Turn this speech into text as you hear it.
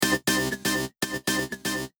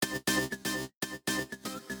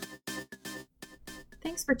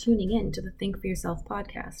Thanks for tuning in to the Think for Yourself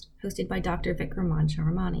podcast, hosted by Dr. Vikram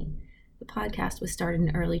Mancharamani. The podcast was started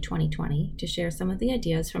in early 2020 to share some of the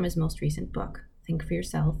ideas from his most recent book, Think for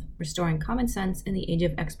Yourself, Restoring Common Sense in the Age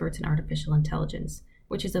of Experts in Artificial Intelligence,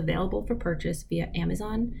 which is available for purchase via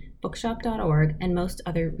Amazon, bookshop.org, and most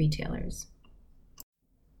other retailers.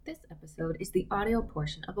 This episode is the audio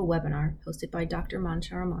portion of a webinar hosted by Dr.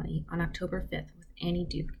 Mancharamani on October 5th with Annie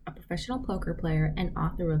Duke, a professional poker player and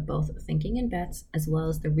author of both Thinking in Bets as well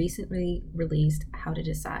as the recently released How to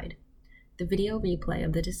Decide. The video replay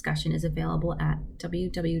of the discussion is available at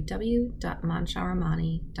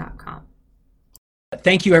www.mancharamani.com.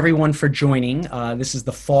 Thank you, everyone, for joining. This is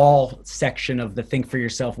the fall section of the Think for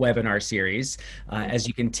Yourself webinar series. As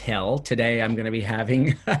you can tell, today I'm going to be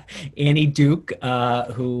having Annie Duke,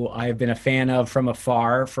 who I've been a fan of from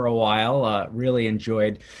afar for a while. Really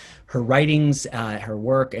enjoyed her writings, her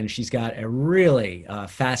work, and she's got a really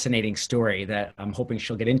fascinating story that I'm hoping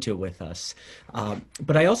she'll get into with us.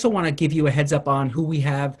 But I also want to give you a heads up on who we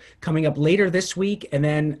have coming up later this week and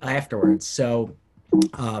then afterwards. So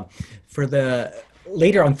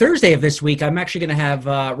later on Thursday of this week, I'm actually going to have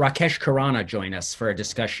Rakesh Khurana join us for a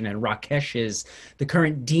discussion. And Rakesh is the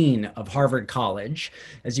current dean of Harvard College.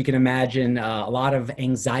 As you can imagine, a lot of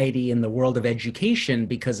anxiety in the world of education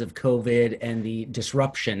because of COVID and the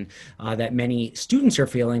disruption that many students are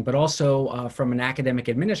feeling, but also from an academic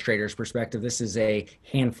administrator's perspective, this is a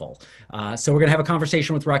handful. So we're going to have a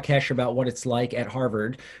conversation with Rakesh about what it's like at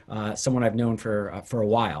Harvard, someone I've known for a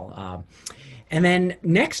while. And then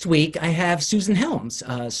next week, I have Susan Helms.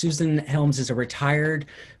 Susan Helms is a retired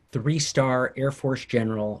 3-star Air Force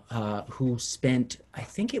general who spent, I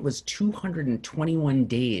think it was 221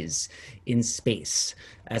 days in space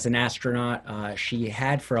as an astronaut. She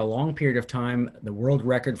had for a long period of time the world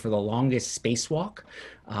record for the longest spacewalk.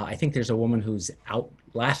 I think there's a woman who's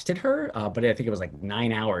outlasted her, but I think it was like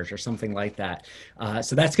 9 hours or something like that.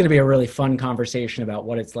 So that's going to be a really fun conversation about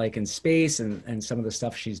what it's like in space and some of the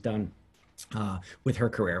stuff she's done with her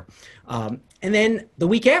career. And then the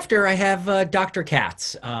week after, I have Dr.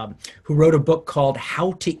 Katz, who wrote a book called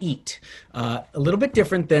How to Eat. A little bit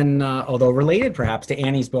different than, although related perhaps to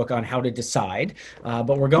Annie's book on how to decide,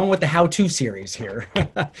 but we're going with the how-to series here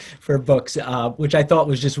for books, which I thought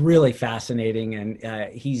was just really fascinating.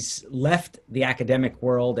 And he's left the academic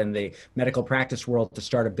world and the medical practice world to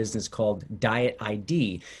start a business called Diet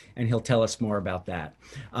ID, and he'll tell us more about that.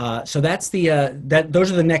 So that's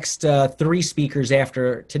those are the next 3 speakers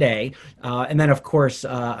after today. And then, of course,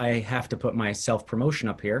 I have to put my self-promotion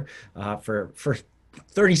up here for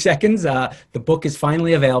 30 seconds. The book is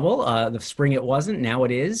finally available. The spring it wasn't, now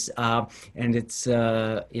it is. And it's,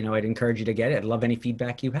 I'd encourage you to get it. I'd love any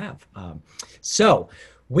feedback you have. So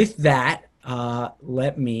with that,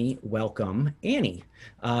 let me welcome Annie.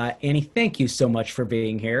 Annie, thank you so much for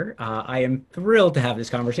being here. I am thrilled to have this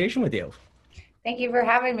conversation with you. Thank you for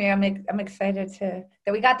having me. I'm excited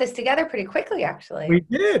that we got this together pretty quickly, actually.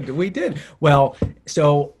 We did. Well,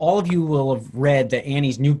 so all of you will have read that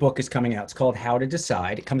Annie's new book is coming out. It's called How to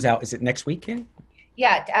Decide. It comes out, is it next week, Annie?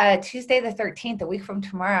 Yeah, Tuesday the 13th, a week from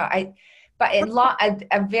tomorrow. But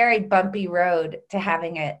a very bumpy road to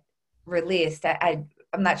having it released. I'm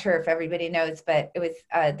not sure if everybody knows, but it was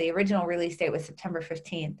the original release date was September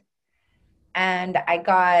 15th. And I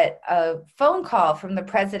got a phone call from the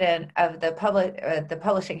president of the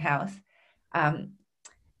publishing house. I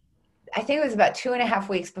think it was about 2.5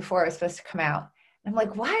 weeks before it was supposed to come out. And I'm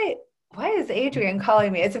like, why is Adrian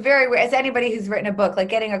calling me? It's as anybody who's written a book, like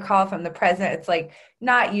getting a call from the president, it's like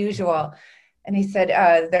not usual. And he said,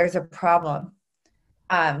 there's a problem.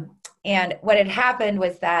 And what had happened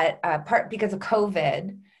was that because of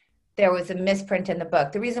COVID, there was a misprint in the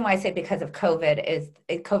book. The reason why I say because of COVID is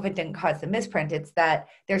COVID didn't cause the misprint. It's that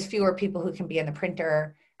there's fewer people who can be at the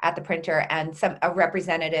printer, and a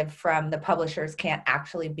representative from the publishers can't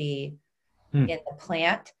actually be in the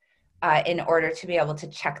plant in order to be able to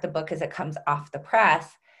check the book as it comes off the press.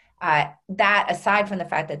 That aside from the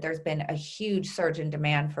fact that there's been a huge surge in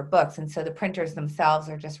demand for books, and so the printers themselves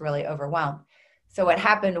are just really overwhelmed. So what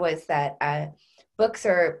happened was that books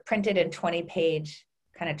are printed in 20-page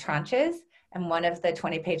kind of tranches, and one of the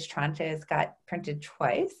 20-page tranches got printed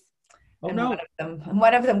twice, one of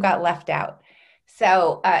them got left out.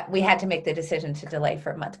 So we had to make the decision to delay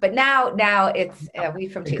for a month. But now it's a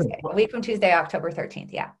week from Tuesday, October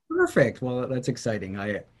 13th. Yeah. Perfect. Well, that's exciting.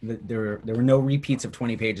 There were no repeats of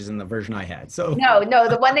 20 pages in the version I had. So no,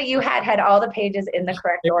 the one that you had all the pages in the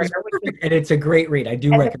correct order. And it's a great read. I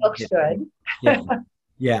do recommend the book should. Yeah.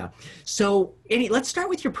 Yeah. So, Annie, let's start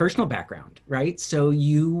with your personal background, right? So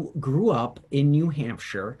you grew up in New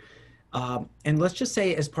Hampshire, and let's just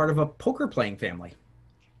say as part of a poker playing family.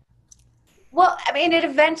 Well, I mean, it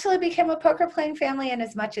eventually became a poker playing family, in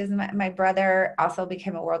as much as my brother also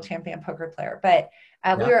became a world champion poker player. But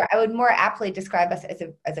Yeah. I would more aptly describe us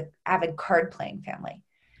as a avid card playing family.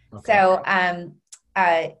 Okay.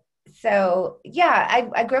 Uh, so yeah,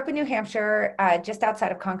 I grew up in New Hampshire, just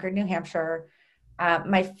outside of Concord, New Hampshire.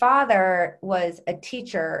 My father was a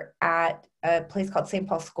teacher at a place called St.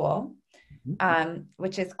 Paul's School,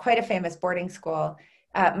 which is quite a famous boarding school.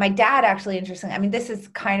 My dad actually, interesting. I mean, this is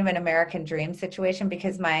kind of an American dream situation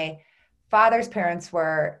because my father's parents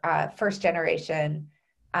were first generation.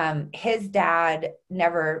 His dad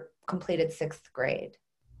never completed sixth grade.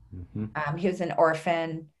 He was an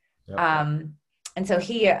orphan. Yep. And so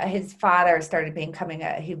his father started becoming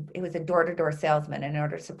he was a door-to-door salesman in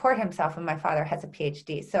order to support himself. And my father has a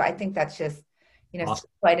PhD. So I think that's just, Awesome.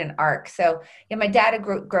 quite an arc. So my dad had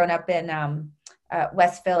grown up in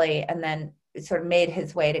West Philly and then sort of made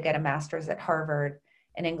his way to get a master's at Harvard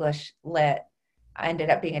in English Lit. I ended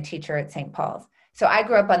up being a teacher at St. Paul's. So I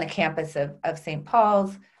grew up on the campus of St.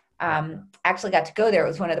 Paul's. Actually got to go there. It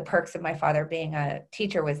was one of the perks of my father being a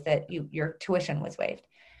teacher was that your tuition was waived.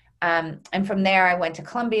 And from there, I went to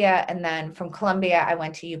Columbia. And then from Columbia, I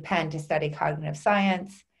went to UPenn to study cognitive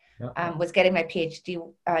science. Was getting my PhD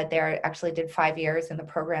there. Actually did 5 years in the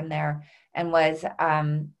program there and was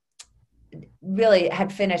really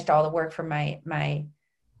had finished all the work for my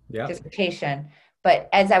dissertation. But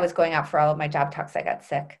as I was going out for all of my job talks, I got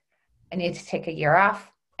sick. I needed to take a year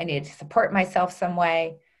off. I needed to support myself some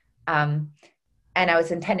way. And I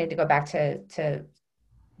was intending to go back to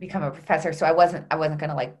become a professor. So I wasn't going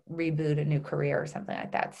to like reboot a new career or something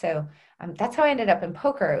like that. So that's how I ended up in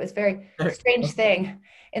poker. It was a very strange thing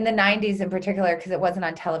in the 90s in particular, because it wasn't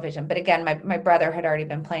on television. But again, my brother had already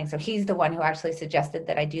been playing. So he's the one who actually suggested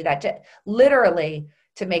that I do that literally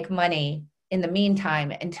to make money in the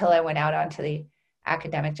meantime until I went out onto the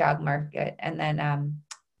academic job market. And then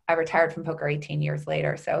I retired from poker 18 years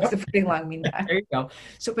later. So it's a pretty long meantime. There you go.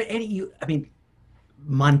 So, but Eddie,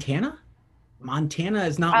 Montana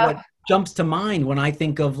is not what jumps to mind when I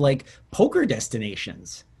think of like poker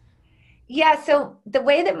destinations. Yeah. So the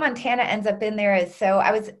way that Montana ends up in there is, so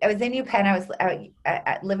I was in UPenn. I was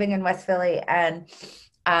living in West Philly, and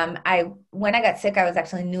when I got sick, I was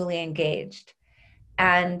actually newly engaged,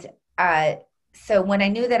 and so when I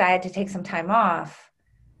knew that I had to take some time off,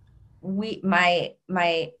 my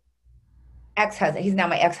ex-husband, he's now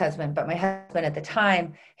my ex-husband, but my husband at the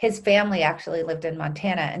time, his family actually lived in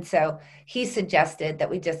Montana. And so he suggested that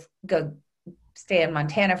we just go stay in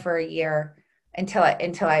Montana for a year until I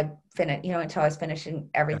was finishing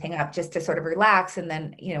everything up, just to sort of relax. And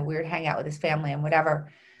then, we would hang out with his family and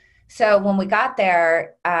whatever. So when we got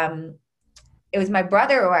there, it was my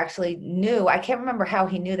brother who actually knew, I can't remember how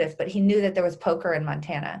he knew this, but he knew that there was poker in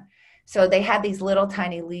Montana. So they had these little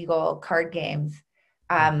tiny legal card games.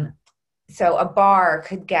 So a bar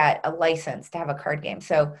could get a license to have a card game.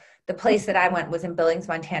 So the place that I went was in Billings,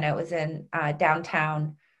 Montana. It was in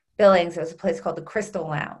downtown Billings. It was a place called the Crystal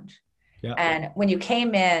Lounge. Yeah. And when you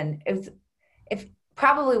came in, it's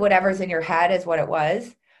probably whatever's in your head is what it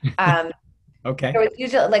was. Okay. There was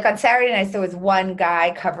usually, like on Saturday nights, there was one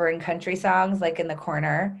guy covering country songs, like in the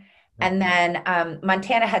corner. And then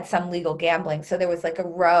Montana had some legal gambling. So there was like a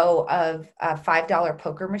row of $5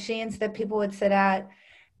 poker machines that people would sit at.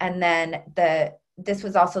 And then this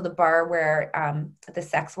was also the bar where the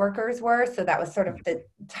sex workers were. So that was sort of the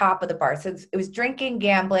top of the bar. So it was drinking,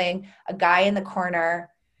 gambling, a guy in the corner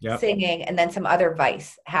singing, and then some other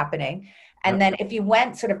vice happening. And then if you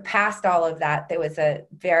went sort of past all of that, there was a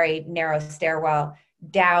very narrow stairwell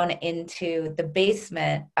down into the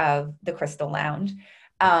basement of the Crystal Lounge.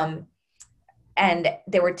 And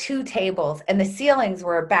there were 2 tables, and the ceilings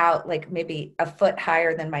were about like maybe a foot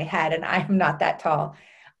higher than my head. And I'm not that tall.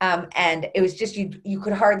 And it was just, you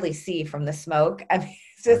could hardly see from the smoke. I mean,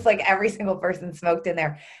 it's just like every single person smoked in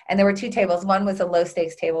there. And there were 2 tables. One was a low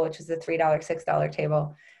stakes table, which was a $3, $6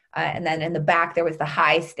 table. And then in the back, there was the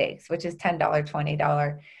high stakes, which is $10,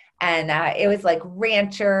 $20. And it was like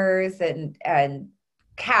ranchers and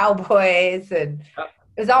cowboys, and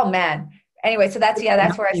it was all men. Anyway, so that's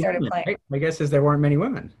where I started playing. Right? My guess is there weren't many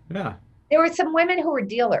women. Yeah. There were some women who were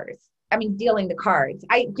dealers. I mean, dealing the cards.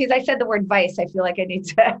 Because I said the word vice, I feel like I need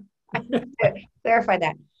to clarify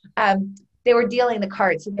that. They were dealing the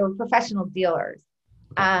cards, so they were professional dealers.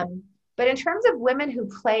 But in terms of women who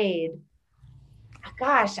played,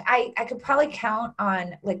 gosh, I could probably count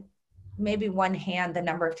on like maybe one hand the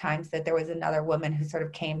number of times that there was another woman who sort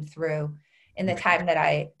of came through in the time that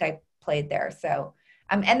I played there. So,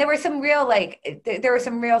 and there were some real there were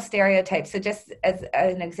some real stereotypes. So just as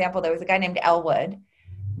an example, there was a guy named Elwood,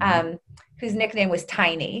 whose nickname was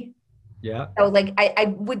Tiny. Yeah. So like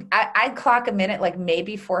I'd clock a minute like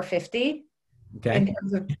maybe 450 in Okay.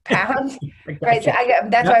 terms of pounds, I right? So gotcha.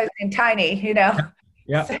 that's Yeah. why I was saying tiny, you know.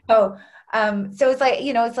 Yeah. So it's like,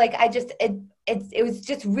 you know, it's like it was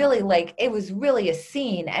just really like it was really a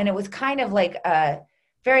scene, and it was kind of like a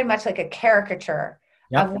very much like a caricature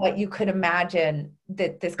Yeah. of what you could imagine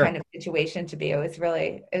that this Sure. kind of situation to be. It was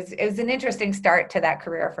really it was an interesting start to that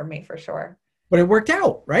career for me for sure. But it worked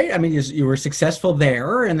out, right? I mean, you were successful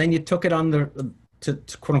there, and then you took it on to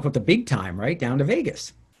quote unquote the big time, right? Down to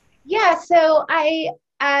Vegas. Yeah,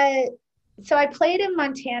 uh, so I played in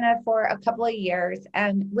Montana for a couple of years,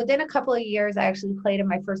 and within a couple of years, I actually played in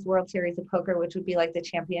my first World Series of Poker, which would be like the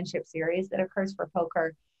championship series that occurs for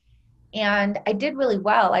poker. And I did really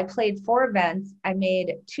well. I played 4 events. I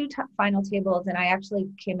made final tables, and I actually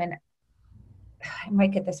came in. I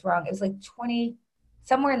might get this wrong. It was like 20,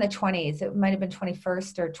 somewhere in the 20s. It might have been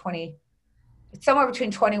 21st or 20, somewhere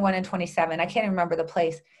between 21 and 27. I can't even remember the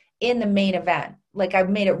place in the main event. Like I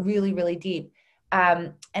made it really, really deep.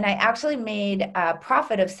 And I actually made a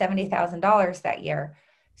profit of $70,000 that year.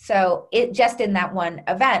 So it just in that one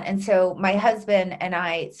event. And so my husband and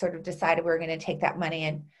I sort of decided we were going to take that money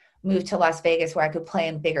and move to Las Vegas where I could play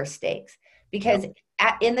in bigger stakes. Because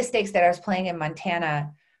in the stakes that I was playing in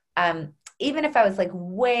Montana, even if I was like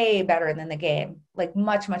way better than the game, like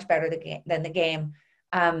much, much better than the game,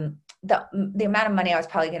 the amount of money I was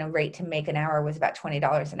probably going to rate to make an hour was about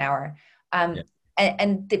 $20 an hour. Yeah.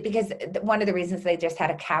 Because one of the reasons they just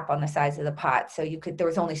had a cap on the size of the pot. So there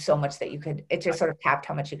was only so much that you could, it just sort of capped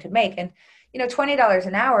how much you could make. And, you know, $20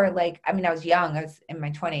 an hour, like, I mean, I was young, I was in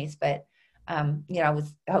my 20s, but, you know, I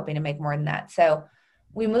was hoping to make more than that. So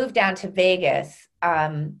we moved down to Vegas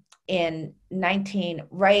right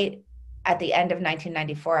at the end of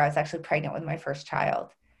 1994. I was actually pregnant with my first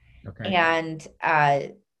child. Okay. And,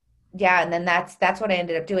 and then that's what I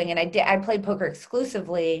ended up doing. And I played poker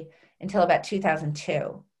exclusively until about 2002.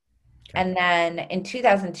 Okay. And then in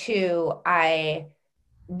 2002, I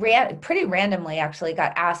pretty randomly actually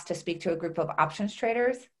got asked to speak to a group of options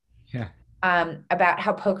traders about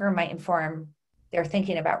how poker might inform their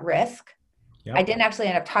thinking about risk. Yep. I didn't actually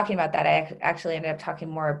end up talking about that. I actually ended up talking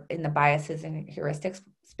more in the biases and heuristics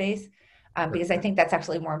space. Because I think that's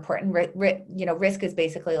actually more important. You know, risk is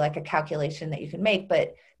basically like a calculation that you can make,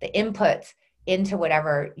 but the inputs into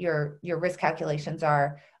whatever your risk calculations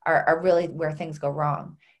are really where things go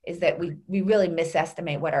wrong. Is that we really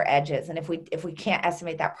misestimate what our edge is, and if we can't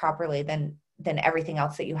estimate that properly, then everything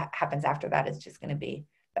else that happens after that is just going to be,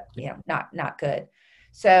 you know, not good.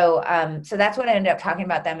 So that's what I ended up talking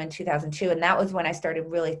about them in 2002, and that was when I started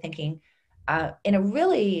really thinking in a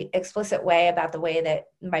really explicit way about the way that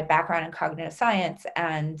my background in cognitive science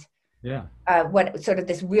and what sort of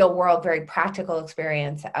this real world, very practical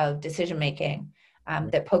experience of decision making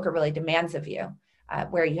that poker really demands of you,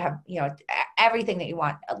 where you have, you know, everything that you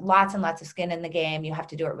want, lots and lots of skin in the game. You have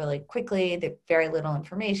to do it really quickly. There's very little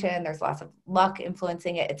information. There's lots of luck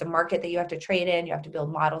influencing it. It's a market that you have to trade in. You have to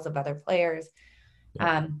build models of other players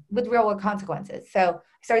with real world consequences. So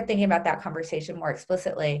I started thinking about that conversation more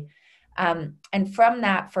explicitly. And from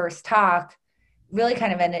that first talk, really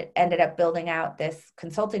kind of ended up building out this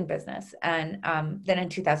consulting business. And then in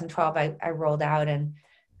 2012, I rolled out, and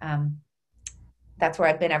that's where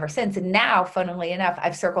I've been ever since. And now, funnily enough,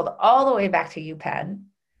 I've circled all the way back to UPenn,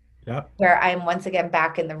 where I'm once again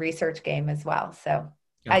back in the research game as well. So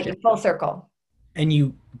full circle. And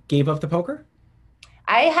you gave up the poker?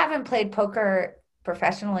 I haven't played poker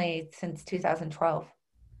professionally since 2012.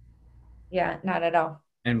 Yeah, not at all.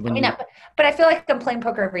 And but I feel like I'm playing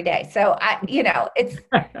poker every day. So it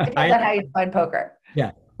depends on how you define poker.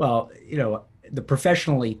 Yeah. Well, you know, the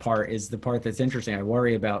professionally part is the part that's interesting. I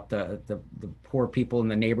worry about the poor people in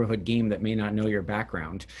the neighborhood game that may not know your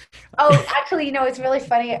background. Oh, actually, you know, it's really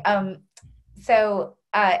funny. And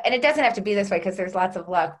it doesn't have to be this way because there's lots of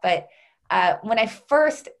luck, but when I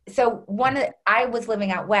was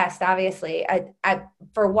living out west, obviously, I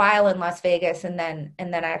for a while in Las Vegas, and then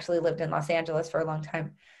I actually lived in Los Angeles for a long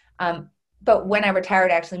time. But when I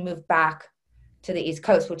retired, I actually moved back to the East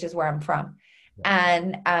Coast, which is where I'm from.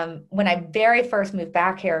 And when I very first moved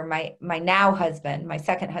back here, my now husband, my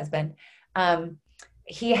second husband,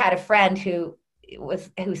 he had a friend who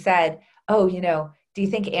said, "Oh, you know, do you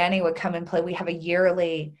think Annie would come and play? We have a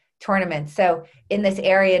yearly tournament. So in this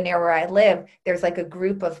area near where I live, there's like a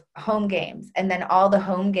group of home games, and then all the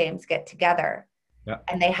home games get together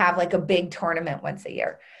and they have like a big tournament once a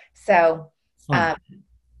year." So, so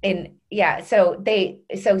he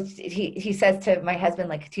says to my husband,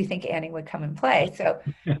 like, "Do you think Annie would come and play?" So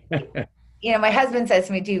my husband says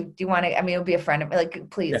to me, do you want to, I mean, it'll be a friend of me, like,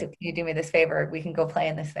 please, Yeah. can you do me this favor? We can go play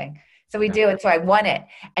in this thing. So we Yeah. do. And so I won it.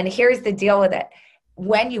 And here's the deal with it.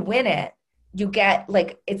 When you win it, you get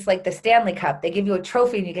it's like the Stanley Cup. They give you a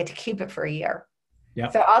trophy and you get to keep it for a year. Yeah.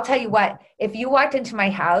 So I'll tell you what, if you walked into my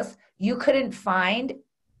house, you couldn't find,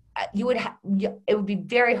 it would be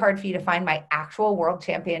very hard for you to find my actual world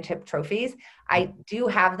championship trophies. I do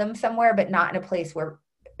have them somewhere, but not in a place where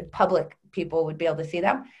public people would be able to see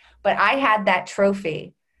them. But I had that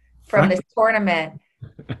trophy from this tournament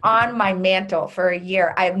on my mantle for a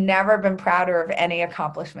year. I've never been prouder of any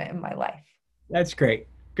accomplishment in my life. That's great.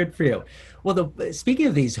 Good for you. Well, speaking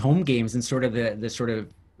of these home games and sort of the sort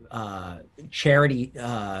of charity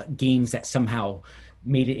games that somehow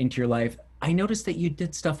made it into your life, I noticed that you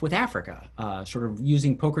did stuff with Africa, sort of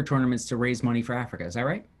using poker tournaments to raise money for Africa. Is that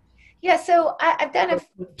right? Yeah. So I've done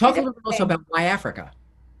Talk a little bit also about why Africa.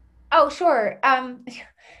 Oh, sure.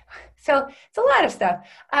 So it's a lot of stuff.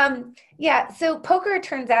 Yeah. So poker, it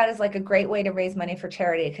turns out, is like a great way to raise money for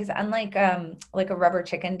charity, because unlike like a rubber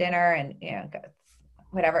chicken dinner and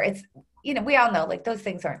whatever, it's we all know like those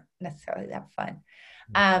things aren't necessarily that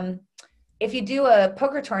fun. If you do a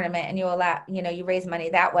poker tournament and you raise money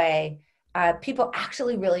that way, people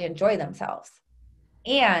actually really enjoy themselves,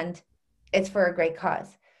 and it's for a great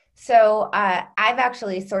cause. So I've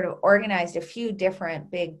actually sort of organized a few different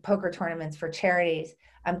big poker tournaments for charities,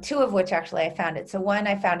 two of which actually I founded. So one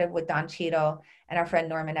I founded with Don Cheadle and our friend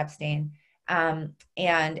Norman Epstein, and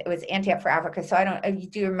it was Ante Up for Africa. So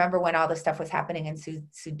do you remember when all this stuff was happening in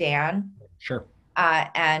Sudan? Sure.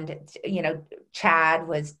 And Chad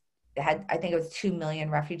had, I think it was 2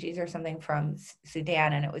 million refugees or something from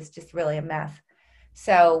Sudan, and it was just really a mess.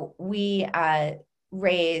 So we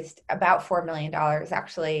raised about $4 million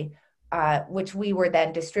actually, which we were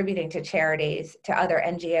then distributing to charities, to other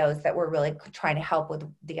NGOs that were really trying to help with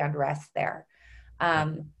the unrest there.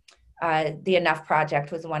 The Enough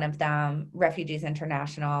Project was one of them, Refugees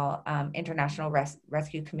International, International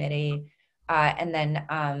Rescue Committee, and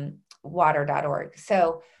then water.org.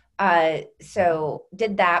 So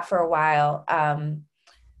did that for a while.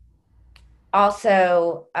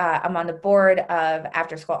 Also, I'm on the board of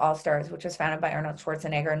After School All Stars, which was founded by Arnold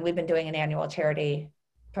Schwarzenegger, and we've been doing an annual charity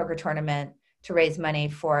poker tournament to raise money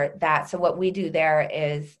for that. So what we do there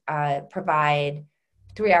is provide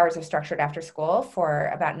 3 hours of structured after school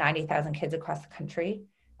for about 90,000 kids across the country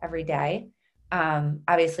every day.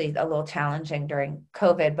 Obviously a little challenging during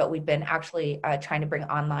COVID, but we've been actually trying to bring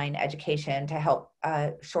online education to help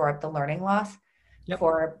shore up the learning loss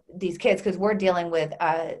for these kids, because we're dealing with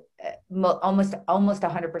almost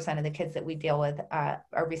 100% of the kids that we deal with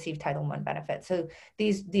receive Title I benefits. So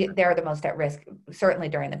they're the most at risk, certainly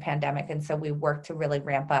during the pandemic. And so we work to really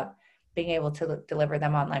ramp up being able to deliver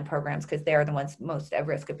them online programs, because they're the ones most at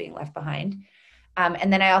risk of being left behind.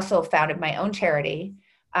 And then I also founded my own charity,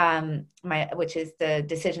 which is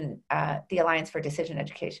the Alliance for Decision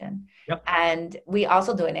Education. Yep. And we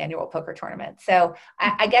also do an annual poker tournament. So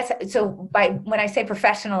I guess, when I say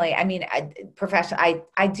professionally, I mean,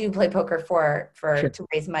 I do play poker to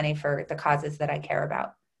raise money for the causes that I care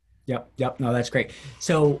about. Yep. No, that's great.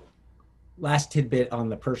 So last tidbit on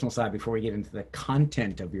the personal side before we get into the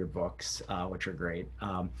content of your books, which are great.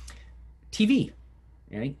 TV.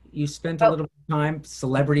 Right? You spent a little time,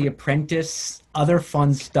 Celebrity Apprentice, other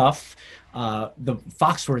fun stuff. The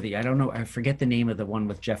Foxworthy, I don't know, I forget the name of the one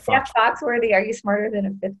with Jeff Foxworthy. Jeff Foxworthy, Are You Smarter Than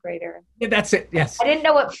a Fifth Grader? Yeah, that's it, yes. I didn't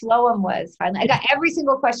know what phloem was. Finally, I got every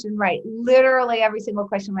single question right, literally every single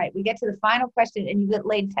question right. We get to the final question and you get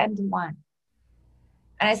laid 10 to 1.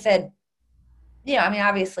 And I said,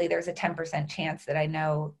 obviously there's a 10% chance that I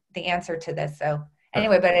know the answer to this, so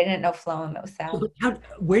anyway, but I didn't know phloem, it was sound.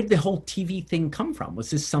 Where did the whole TV thing come from? Was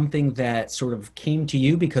this something that sort of came to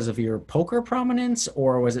you because of your poker prominence,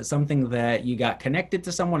 or was it something that you got connected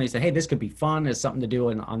to someone and you said, hey, this could be fun, it's something to do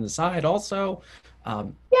on the side also? Yeah,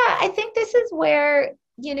 I think this is where,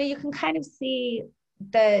 you can kind of see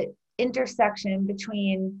the intersection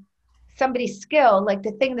between somebody's skill, like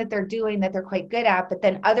the thing that they're doing that they're quite good at, but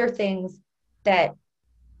then other things that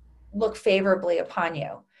look favorably upon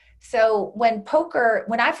you. So when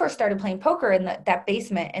I first started playing poker in that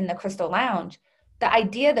basement in the Crystal Lounge, the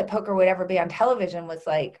idea that poker would ever be on television was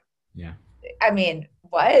like,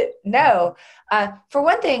 what? No. For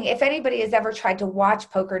one thing, if anybody has ever tried to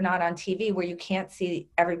watch poker not on TV where you can't see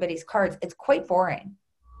everybody's cards, it's quite boring.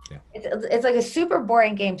 Yeah. It's like a super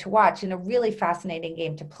boring game to watch and a really fascinating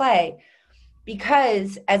game to play,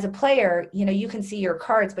 because as a player, you can see your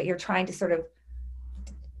cards, but you're trying to sort of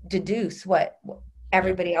deduce what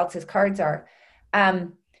everybody else's cards are.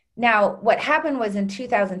 Now, what happened was in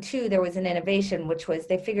 2002, there was an innovation, which was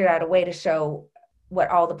they figured out a way to show what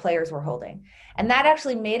all the players were holding. And that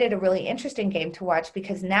actually made it a really interesting game to watch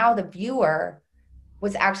because now the viewer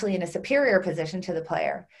was actually in a superior position to the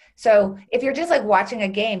player. So if you're just like watching a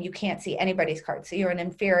game, you can't see anybody's cards. So you're in an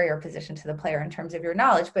inferior position to the player in terms of your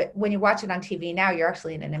knowledge. But when you watch it on TV now, you're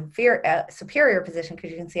actually in an superior position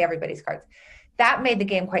because you can see everybody's cards. That made the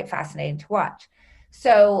game quite fascinating to watch.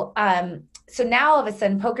 So, so now all of a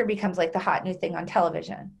sudden poker becomes like the hot new thing on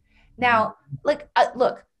television. Now, like,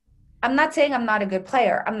 look, I'm not saying I'm not a good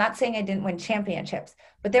player. I'm not saying I didn't win championships,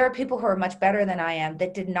 but there are people who are much better than I am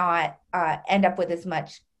that did not end up with as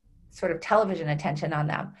much sort of television attention on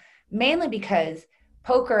them, mainly because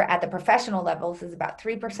poker at the professional levels is about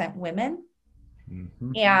 3% women.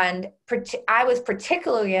 Mm-hmm. And I was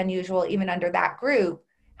particularly unusual even under that group,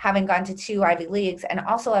 having gone to 2 Ivy Leagues. And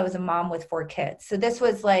also I was a mom with 4 kids. So this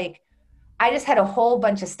was like, I just had a whole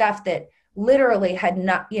bunch of stuff that literally had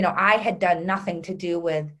not, I had done nothing to do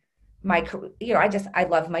with my, I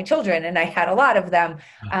love my children and I had a lot of them.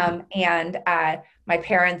 And my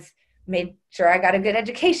parents made sure I got a good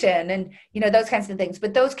education and, those kinds of things,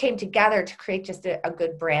 but those came together to create just a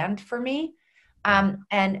good brand for me.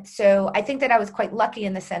 And so I think that I was quite lucky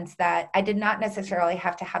in the sense that I did not necessarily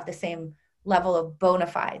have to have the same level of bona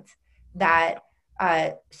fides that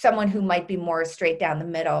someone who might be more straight down the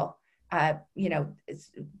middle,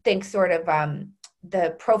 thinks sort of,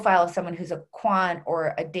 the profile of someone who's a quant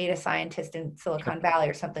or a data scientist in Silicon Valley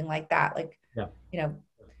or something like that, like,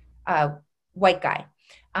 white guy.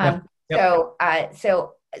 So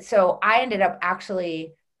I ended up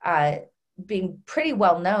actually being pretty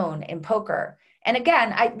well known in poker. And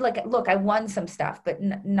again, I won some stuff, but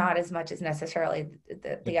not as much as necessarily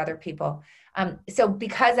the other people. So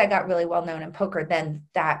because I got really well known in poker, then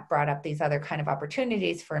that brought up these other kind of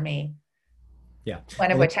opportunities for me. Yeah. One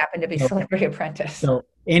of which happened to be Celebrity Apprentice. So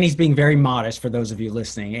Annie's being very modest for those of you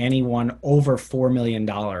listening. Annie won over $4 million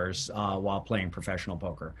while playing professional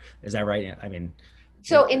poker. Is that right? I mean,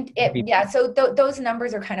 so those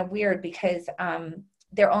numbers are kind of weird because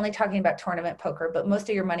they're only talking about tournament poker, but most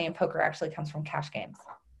of your money in poker actually comes from cash games.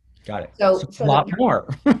 Got it. So a lot more.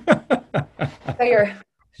 So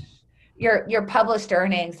your published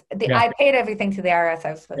earnings, I paid everything to the IRS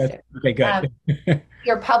I was supposed to. Okay, good.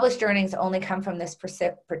 Your published earnings only come from this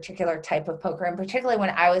particular type of poker. And particularly when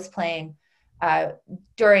I was playing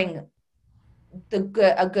during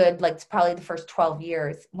probably the first 12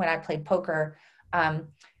 years when I played poker,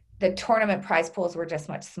 the tournament prize pools were just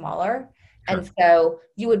much smaller. Sure. And so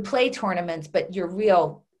you would play tournaments, but your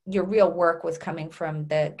real work was coming from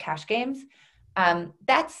the cash games.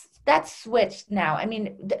 That's switched now. I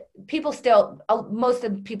mean, people still, most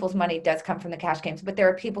of people's money does come from the cash games, but there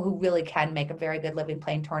are people who really can make a very good living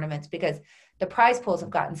playing tournaments because the prize pools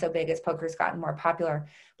have gotten so big as poker's gotten more popular.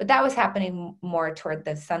 But that was happening more toward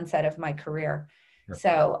the sunset of my career. Sure.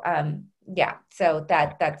 So, so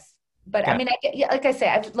that's. But yeah. I mean, like I say,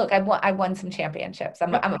 I won some championships.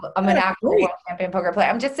 I'm an actual world champion poker player.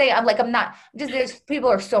 I'm just saying, there's people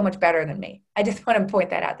who are so much better than me. I just want to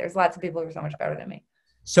point that out. There's lots of people who are so much better than me.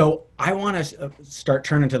 So I want to start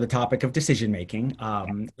turning to the topic of decision-making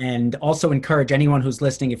and also encourage anyone who's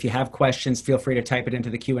listening, if you have questions, feel free to type it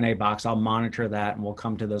into the Q&A box. I'll monitor that and we'll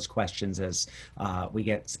come to those questions as we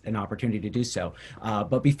get an opportunity to do so.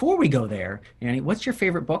 But before we go there, Annie, what's your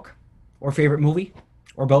favorite book or favorite movie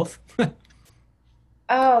or both?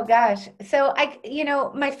 Oh gosh. So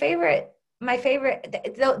my favorite,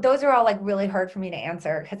 those are all like really hard for me to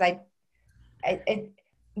answer because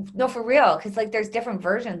no, for real. Cause like there's different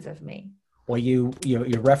versions of me. Well, you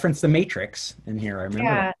referenced The Matrix in here. I remember.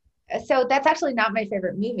 Yeah. So that's actually not my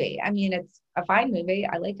favorite movie. I mean, it's a fine movie.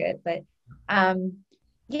 I like it, but,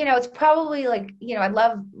 it's probably like, I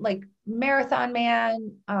love like Marathon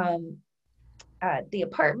Man, The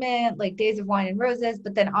Apartment, like Days of Wine and Roses,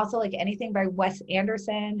 but then also like anything by Wes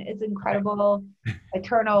Anderson is incredible.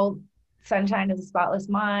 Eternal Sunshine of the Spotless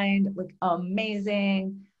Mind, like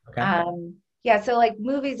amazing. Okay. So like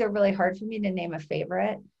movies are really hard for me to name a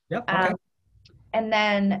favorite. Yep. Okay. And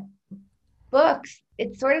then books,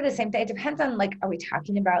 it's sort of the same thing. It depends on like, are we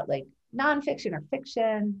talking about like nonfiction or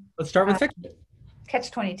fiction? Let's start with fiction.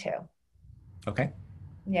 Catch-22. Okay.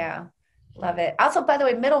 Yeah. Love it. Also, by the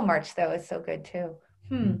way, Middlemarch though is so good too.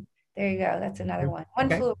 There you go. That's another one. One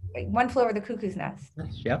Flew Over the Cuckoo's Nest.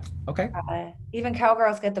 Yep. Okay. Even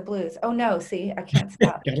Cowgirls Get the Blues. Oh no, see, I can't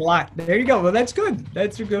stop. Got a lot. There you go. Well, that's good.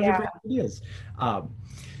 That's a good ideas.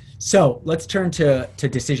 So let's turn to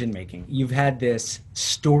decision making. You've had this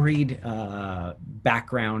storied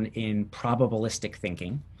background in probabilistic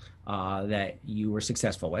thinking that you were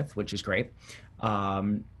successful with, which is great.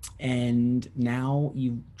 And now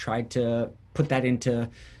you tried to put that into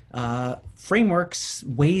frameworks,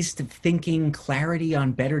 ways of thinking, clarity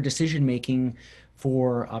on better decision making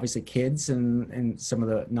for obviously kids and some of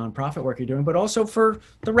the nonprofit work you're doing, but also for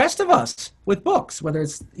the rest of us with books, whether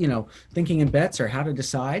it's, thinking in bets or how to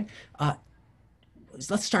decide.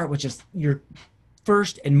 Let's start with just your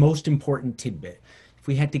first and most important tidbit. If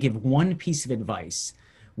we had to give one piece of advice,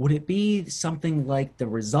 would it be something like the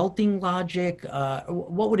resulting logic?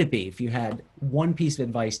 What would it be if you had one piece of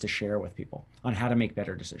advice to share with people on how to make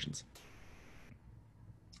better decisions?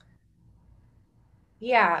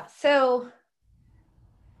 Yeah, so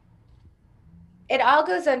it all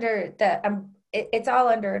goes under it's all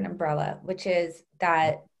under an umbrella, which is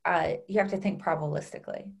that you have to think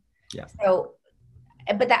probabilistically. Yeah. So,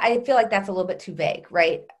 but that, I feel like that's a little bit too vague,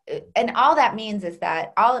 right? And all it means to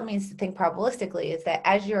think probabilistically is that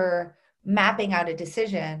as you're mapping out a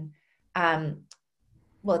decision,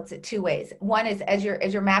 well, it's two ways. One is as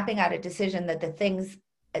you're mapping out a decision, that the things,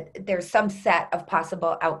 there's some set of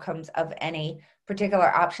possible outcomes of any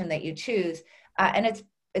particular option that you choose, and it's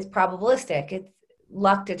probabilistic. It's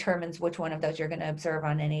luck determines which one of those you're going to observe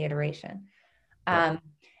on any iteration. Yeah.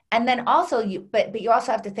 And then also you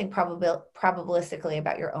also have to think probabilistically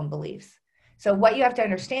about your own beliefs. So what you have to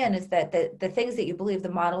understand is that the things that you believe, the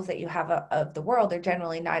models that you have of the world, are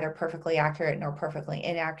generally neither perfectly accurate nor perfectly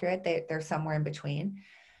inaccurate. They're somewhere in between.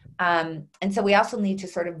 And so we also need to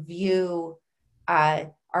sort of view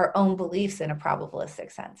our own beliefs in a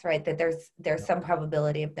probabilistic sense, right? That there's some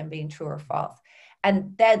probability of them being true or false.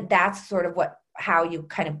 And then that's sort of how you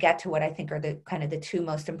kind of get to what I think are the two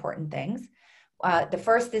most important things. The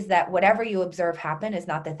first is that whatever you observe happen is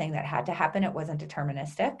not the thing that had to happen. It wasn't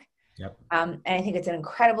deterministic. Yep. And I think it's an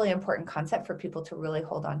incredibly important concept for people to really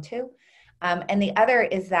hold on to. And the other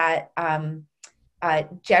is that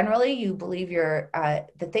generally you believe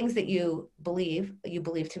the things that you believe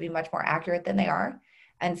to be much more accurate than they are.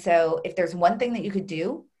 And so if there's one thing that you could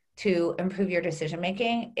do to improve your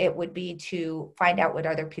decision-making, it would be to find out what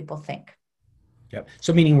other people think. Yep.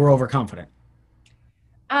 So meaning we're overconfident.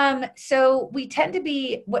 So we tend to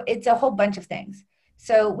be, it's a whole bunch of things.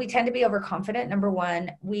 So we tend to be overconfident. Number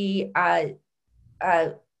one, we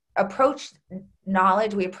approach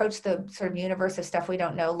knowledge, we approach the sort of universe of stuff we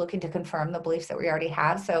don't know, looking to confirm the beliefs that we already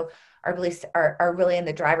have. So our beliefs are really in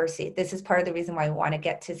the driver's seat. This is part of the reason why we want to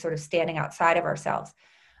get to sort of standing outside of ourselves.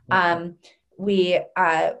 We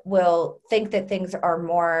will think that things are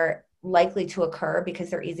more likely to occur because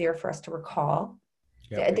they're easier for us to recall.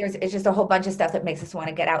 Yep. It's just a whole bunch of stuff that makes us want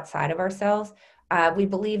to get outside of ourselves. We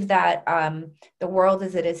believe that the world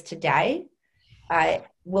as it is today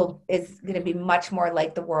is going to be much more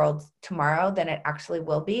like the world tomorrow than it actually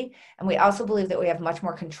will be. And we also believe that we have much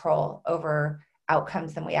more control over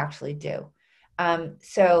outcomes than we actually do. And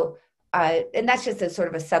that's just a sort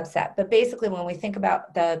of a subset. But basically, when we think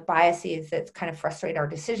about the biases that kind of frustrate our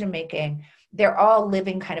decision-making, they're all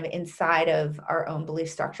living kind of inside of our own belief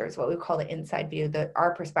structures, what we call the inside view,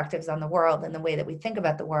 our perspectives on the world and the way that we think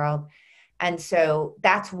about the world. And so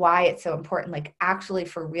that's why it's so important, like actually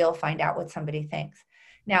for real, find out what somebody thinks.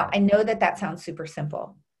 Now, I know that sounds super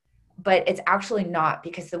simple, but it's actually not,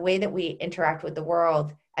 because the way that we interact with the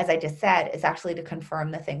world, as I just said, is actually to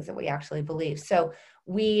confirm the things that we actually believe. So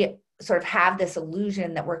we sort of have this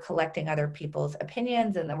illusion that we're collecting other people's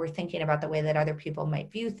opinions and that we're thinking about the way that other people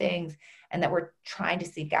might view things and that we're trying to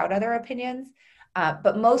seek out other opinions.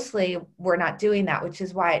 But mostly we're not doing that, which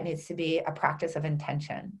is why it needs to be a practice of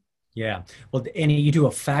intention. Yeah. Well, Annie, you do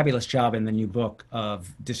a fabulous job in the new book of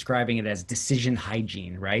describing it as decision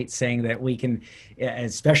hygiene, right? Saying that we can,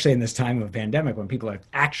 especially in this time of a pandemic, when people are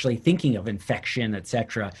actually thinking of infection, et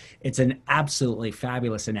cetera, it's an absolutely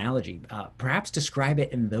fabulous analogy. Perhaps describe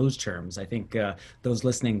it in those terms. I think those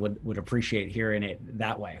listening would appreciate hearing it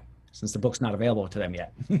that way, since the book's not available to them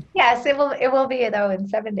yet. Yes, it will be, though, in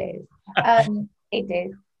 7 days, 8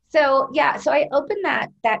 days. So I opened that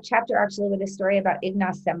chapter actually with a story about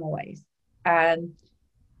Ignaz Semmelweis.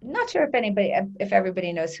 Not sure if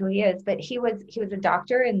everybody knows who he is, but he was a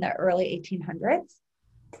doctor in the early 1800s,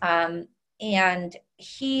 and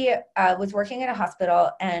he was working in a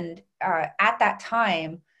hospital. And at that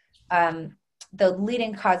time, the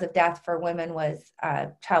leading cause of death for women was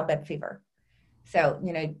childbed fever. So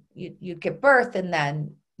you'd give birth and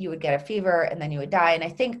then you would get a fever and then you would die.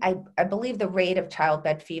 And I believe the rate of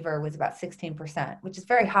childbed fever was about 16%, which is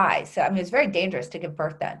very high. So, it was very dangerous to give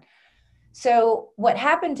birth then. So what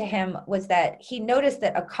happened to him was that he noticed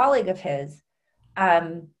that a colleague of his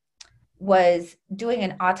was doing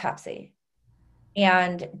an autopsy.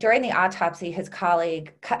 And during the autopsy, his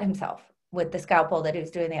colleague cut himself with the scalpel that he was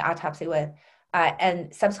doing the autopsy with.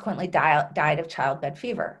 and subsequently died of childbed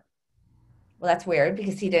fever. Well, that's weird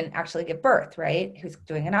because he didn't actually give birth, right? He was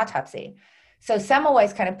doing an autopsy. So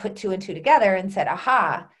Semmelweis kind of put two and two together and said,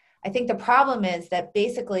 aha, I think the problem is that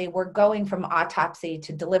basically we're going from autopsy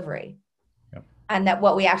to delivery. Yep. And that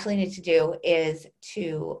what we actually need to do is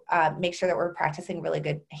to make sure that we're practicing really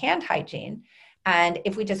good hand hygiene. And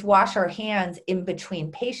if we just wash our hands in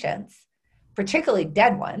between patients, particularly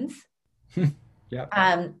dead ones,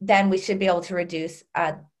 then we should be able to reduce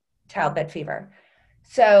childbed fever.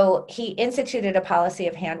 So he instituted a policy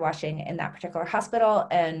of hand washing in that particular hospital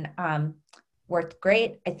and worked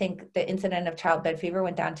great. I think the incident of childbed fever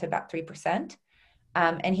went down to about 3%,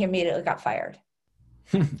 and he immediately got fired.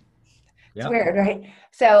 It's weird, right?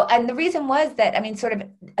 So, and the reason was that, I mean, sort of,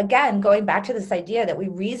 again, going back to this idea that we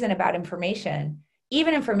reason about information,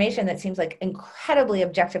 even information that seems like incredibly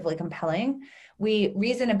objectively compelling, we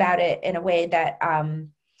reason about it in a way that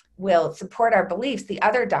will support our beliefs. The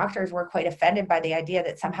other doctors were quite offended by the idea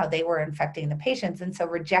that somehow they were infecting the patients, and so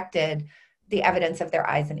rejected the evidence of their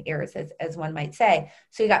eyes and ears, as one might say.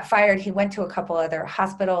 So he got fired. He went to a couple other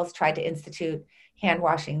hospitals, tried to institute hand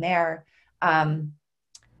washing there,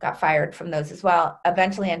 got fired from those as well,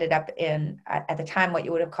 eventually ended up in, at the time, what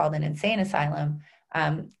you would have called an insane asylum,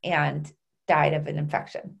 and died of an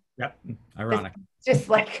infection. Yep, ironic. Just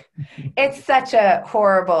like, it's such a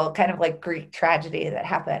horrible kind of like Greek tragedy that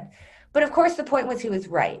happened. But of course, the point was he was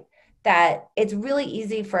right, that it's really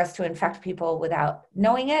easy for us to infect people without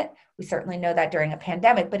knowing it. We certainly know that during a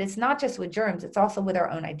pandemic, but it's not just with germs, it's also with our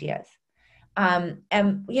own ideas. And,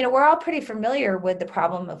 you know, we're all pretty familiar with the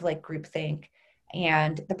problem of like groupthink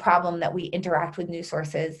and the problem that we interact with news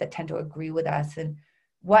sources that tend to agree with us and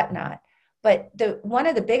whatnot. But one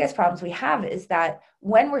of the biggest problems we have is that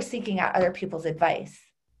when we're seeking out other people's advice,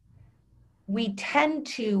 we tend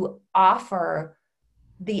to offer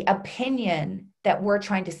the opinion that we're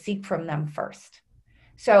trying to seek from them first.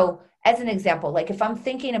 So as an example, like if I'm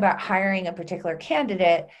thinking about hiring a particular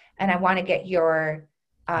candidate and I want to get your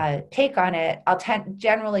take on it, I'll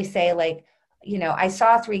generally say like, you know, I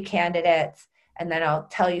saw 3 candidates. And then I'll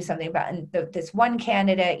tell you something about this one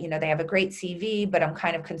candidate, you know, they have a great CV, but I'm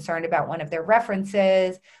kind of concerned about one of their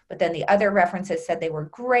references. But then the other references said they were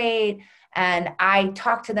great. And I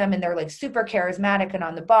talked to them and they're like super charismatic and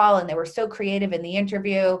on the ball. And they were so creative in the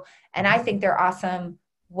interview. And I think they're awesome.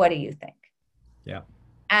 What do you think? Yeah.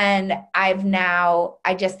 And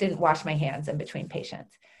I just didn't wash my hands in between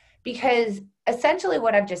patients, because essentially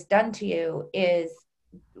what I've just done to you is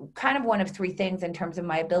kind of one of 3 things in terms of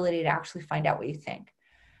my ability to actually find out what you think.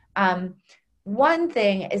 One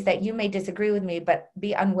thing is that you may disagree with me, but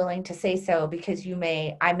be unwilling to say so because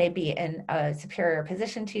I may be in a superior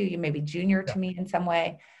position to you. You may be junior to me in some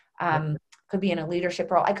way. Could be in a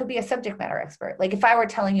leadership role. I could be a subject matter expert. Like if I were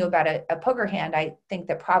telling you about a poker hand, I think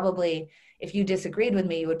that probably if you disagreed with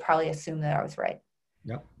me, you would probably assume that I was right.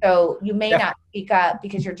 Yep. So you may not speak up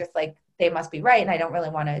because you're just like, they must be right. And I don't really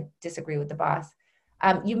want to disagree with the boss.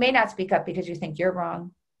 You may not speak up because you think you're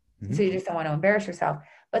wrong. Mm-hmm. So you just don't want to embarrass yourself.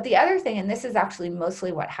 But the other thing, and this is actually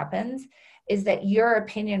mostly what happens, is that your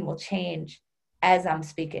opinion will change as I'm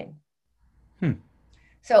speaking.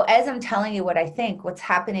 So as I'm telling you what I think, what's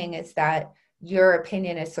happening is that your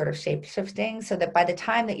opinion is sort of shape-shifting, so that by the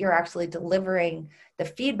time that you're actually delivering the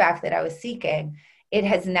feedback that I was seeking, it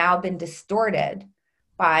has now been distorted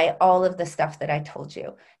by all of the stuff that I told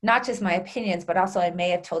you. Not just my opinions, but also I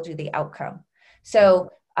may have told you the outcome.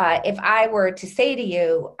 So if I were to say to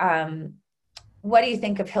you, what do you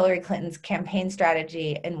think of Hillary Clinton's campaign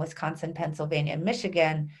strategy in Wisconsin, Pennsylvania, and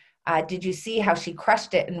Michigan? Did you see how she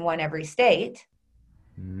crushed it and won every state?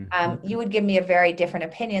 You would give me a very different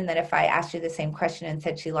opinion than if I asked you the same question and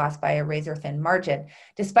said she lost by a razor-thin margin,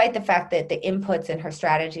 despite the fact that the inputs in her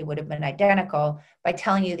strategy would have been identical. By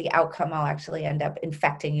telling you the outcome, I'll actually end up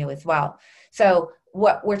infecting you as well. So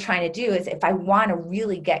what we're trying to do is, if I want to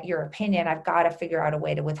really get your opinion, I've got to figure out a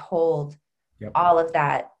way to withhold all of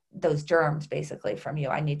those germs basically from you.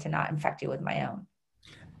 I need to not infect you with my own.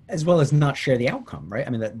 As well as not share the outcome, right? I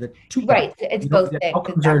mean, the 2 right. It's both things.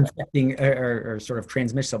 Outcomes are infecting are sort of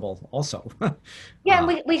transmissible also. Yeah,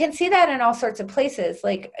 and we can see that in all sorts of places.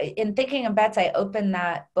 Like in Thinking of Bets, I opened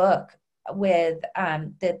that book with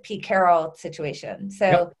the Pete Carroll situation.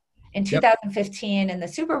 So in 2015 in the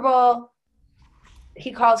Super Bowl,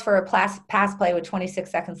 he calls for a pass play with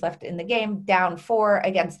 26 seconds left in the game, down 4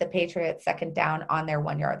 against the Patriots, second down on their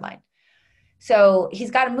 1-yard line. So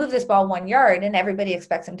he's got to move this ball 1 yard, and everybody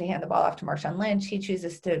expects him to hand the ball off to Marshawn Lynch. He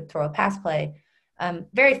chooses to throw a pass play,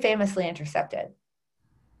 very famously intercepted.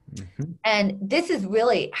 Mm-hmm. And this is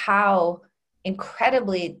really how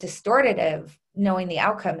incredibly distortive knowing the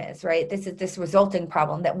outcome is, right? This is this resulting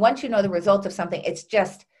problem that once you know the result of something, it's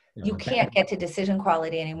just, you can't get to decision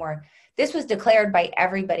quality anymore. This was declared by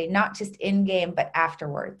everybody, not just in game, but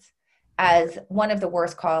afterwards, as one of the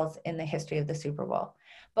worst calls in the history of the Super Bowl.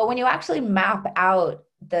 But when you actually map out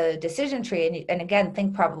the decision tree, and again,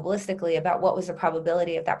 think probabilistically about what was the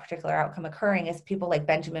probability of that particular outcome occurring, as people like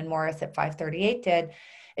Benjamin Morris at 538 did,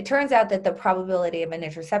 it turns out that the probability of an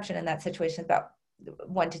interception in that situation is about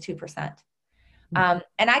 1 to 2%. And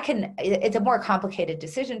it's a more complicated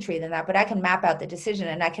decision tree than that, but I can map out the decision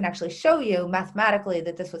and I can actually show you mathematically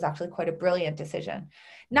that this was actually quite a brilliant decision.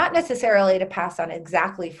 Not necessarily to pass on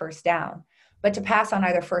exactly first down, but to pass on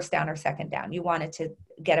either first down or second down. You wanted to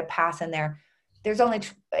get a pass in there.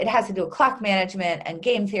 It has to do with clock management and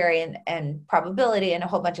game theory and probability and a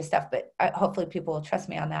whole bunch of stuff, but hopefully people will trust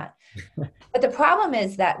me on that. But the problem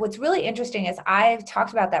is that what's really interesting is I've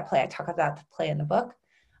talked about that play. I talk about the play in the book.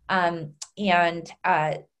 And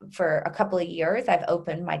for a couple of years, I've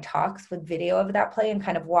opened my talks with video of that play and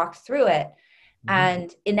kind of walked through it. Mm-hmm.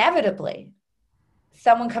 And inevitably,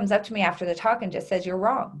 someone comes up to me after the talk and just says, "You're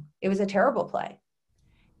wrong. It was a terrible play."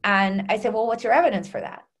 And I said, "Well, what's your evidence for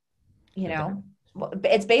that?"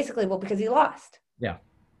 It's basically, well, because he lost. Yeah.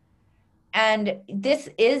 And this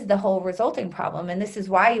is the whole resulting problem. And this is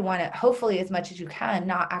why you want to, hopefully as much as you can,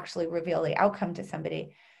 not actually reveal the outcome to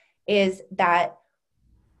somebody, is that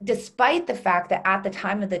despite the fact that at the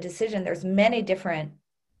time of the decision, there's many different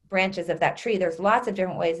branches of that tree, there's lots of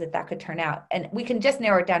different ways that could turn out. And we can just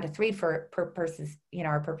narrow it down to 3 for purposes,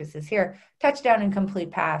 our purposes here: touchdown,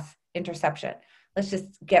 incomplete pass, interception. Let's just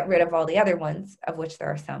get rid of all the other ones, of which there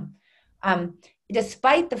are some.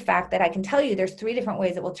 Despite the fact that I can tell you there's 3 different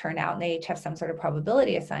ways it will turn out, and they each have some sort of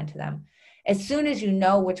probability assigned to them. As soon as you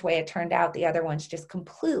know which way it turned out, the other ones just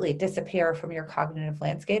completely disappear from your cognitive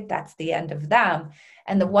landscape. That's the end of them.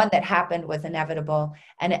 And the one that happened was inevitable.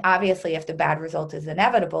 And obviously, if the bad result is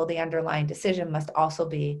inevitable, the underlying decision must also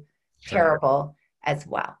be terrible as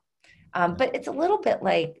well. But it's a little bit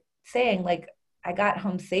like saying, like, I got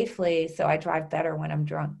home safely, so I drive better when I'm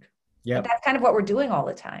drunk. Yeah. But that's kind of what we're doing all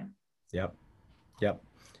the time. Yep.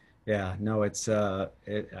 Yeah, no, it's,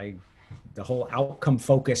 the whole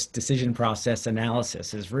outcome-focused decision process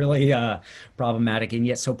analysis is really problematic and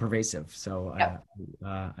yet so pervasive. So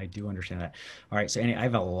I do understand that. All right, so Annie, I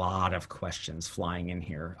have a lot of questions flying in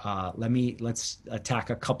here. Let's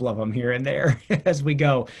attack a couple of them here and there as we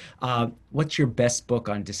go. What's your best book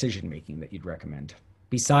on decision-making that you'd recommend?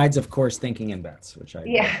 Besides, of course, Thinking in Bets, which I...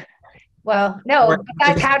 Yeah. Well, no,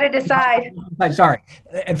 that's How to Decide. I'm sorry.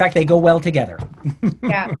 In fact, they go well together.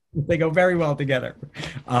 Yeah. They go very well together.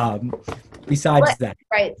 Besides that.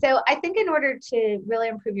 Right. So I think in order to really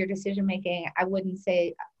improve your decision-making, I wouldn't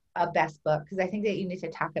say a best book, because I think that you need to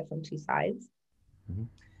attack it from 2 sides. Mm-hmm.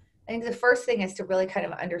 I think the first thing is to really kind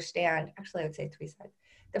of understand, actually, I would say 3 sides.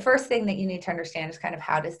 The first thing that you need to understand is kind of,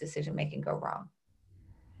 how does decision-making go wrong?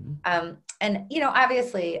 And,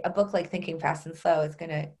 obviously a book like Thinking Fast and Slow is going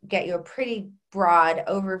to get you a pretty broad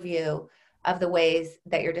overview of the ways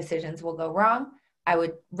that your decisions will go wrong. I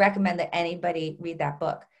would recommend that anybody read that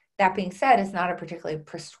book. That being said, it's not a particularly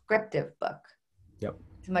prescriptive book. Yep.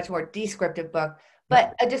 It's a much more descriptive book,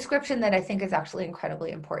 but a description that I think is actually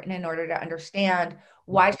incredibly important in order to understand,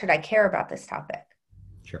 why should I care about this topic?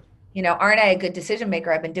 Sure. Aren't I a good decision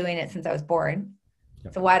maker? I've been doing it since I was born.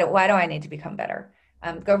 Yep. So why do I need to become better?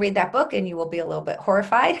 Go read that book and you will be a little bit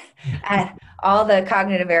horrified at all the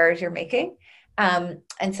cognitive errors you're making. And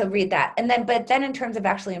so read that. But then in terms of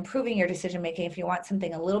actually improving your decision-making, if you want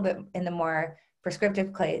something a little bit in the more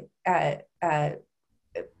prescriptive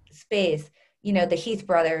space, the Heath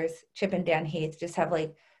brothers, Chip and Dan Heath, just have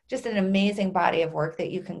just an amazing body of work that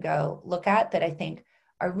you can go look at, that I think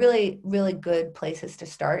are really, really good places to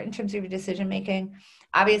start in terms of your decision-making.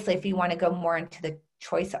 Obviously, if you want to go more into the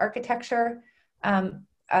choice architecture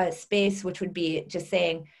space, which would be just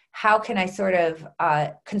saying, how can I sort of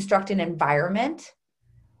construct an environment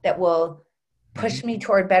that will push me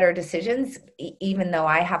toward better decisions, even though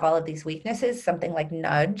I have all of these weaknesses? Something like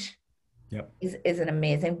Nudge is an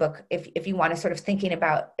amazing book. If you want to sort of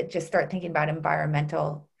start thinking about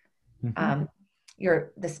environmental, the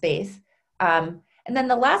space. And then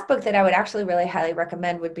the last book that I would actually really highly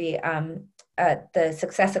recommend would be The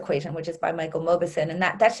Success Equation, which is by Michael Mauboussin. And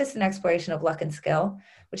that's just an exploration of luck and skill,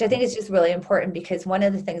 which I think is just really important, because one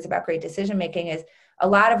of the things about great decision-making is a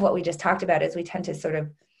lot of what we just talked about is we tend to sort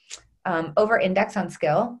of over-index on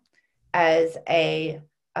skill as a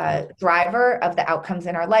driver of the outcomes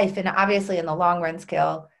in our life. And obviously in the long run,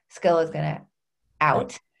 skill is going to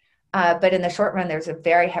out. But in the short run, there's a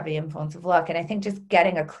very heavy influence of luck. And I think just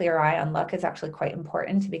getting a clear eye on luck is actually quite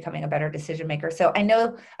important to becoming a better decision maker. So I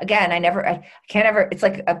know, again, I can't ever, it's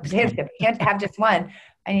like a potato chip. I can't have just one.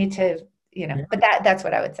 I need to, but that's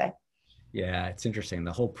what I would say. Yeah, it's interesting.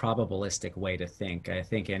 The whole probabilistic way to think. I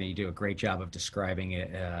think, Annie, you do a great job of describing it.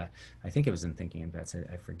 I think it was in Thinking in Bets.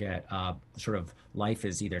 I forget. Sort of life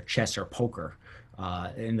is either chess or poker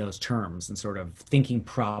in those terms, and sort of thinking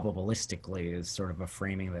probabilistically is sort of a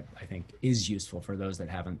framing that I think is useful for those that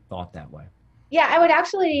haven't thought that way. Yeah, I would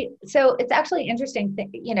actually. So it's actually interesting,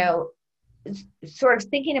 sort of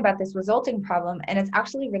thinking about this resulting problem, and it's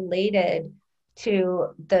actually related to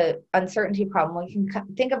the uncertainty problem. We can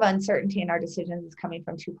think of uncertainty in our decisions as coming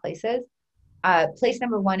from two places. Place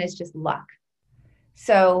number one is just luck.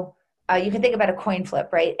 So you can think about a coin flip,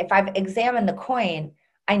 right? If I've examined the coin,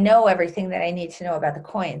 I know everything that I need to know about the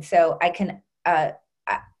coin. So I can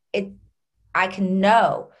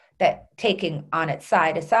know that taking on its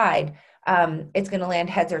side aside, it's going to land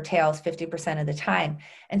heads or tails 50% of the time.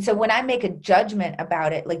 And so when I make a judgment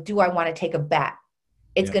about it, like, do I want to take a bet?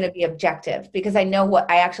 It's going to be objective because I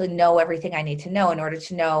actually know everything I need to know in order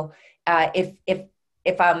to know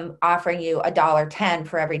if I'm offering you $1.10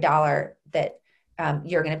 for every dollar that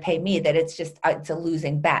you're going to pay me, that it's a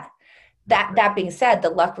losing bet. That being said, the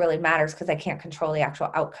luck really matters because I can't control the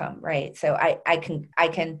actual outcome, right? So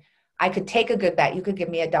I could take a good bet. You could give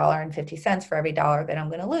me $1.50 for every dollar that I'm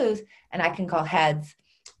going to lose, and I can call heads,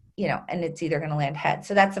 and it's either going to land heads.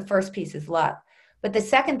 So that's the first piece, is luck. But the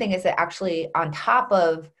second thing is that actually on top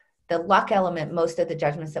of the luck element, most of the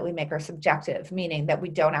judgments that we make are subjective, meaning that we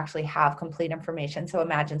don't actually have complete information. So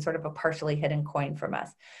imagine sort of a partially hidden coin from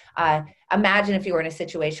us. Imagine if you were in a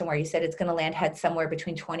situation where you said it's going to land heads somewhere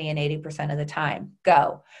between 20 and 80% of the time.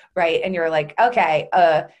 Go, right? And you're like, okay,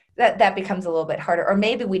 that becomes a little bit harder. Or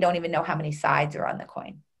maybe we don't even know how many sides are on the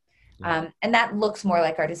coin. And that looks more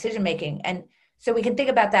like our decision making. And so we can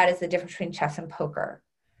think about that as the difference between chess and poker.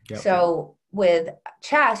 Yep. So with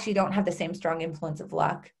chess, you don't have the same strong influence of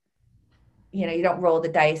luck. You don't roll the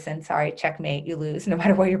dice and sorry, checkmate, you lose no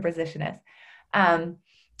matter what your position is. And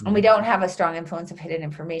we don't have a strong influence of hidden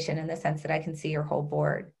information in the sense that I can see your whole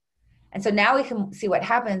board. And so now we can see what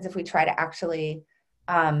happens if we try to actually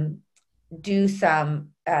do some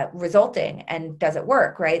resulting, and does it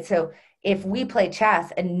work, right? So if we play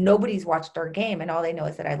chess and nobody's watched our game and all they know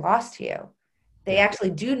is that I lost to you, they actually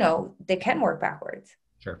do know they can work backwards.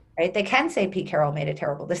 Sure. Right? They can say Pete Carroll made a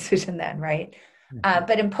terrible decision then, right?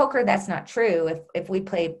 But in poker, that's not true. If we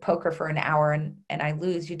play poker for an hour and I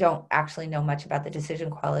lose, you don't actually know much about the decision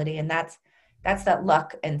quality. And that's that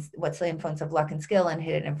luck and what's the influence of luck and skill and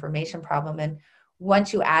hidden information problem. And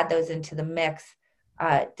once you add those into the mix,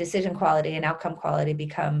 decision quality and outcome quality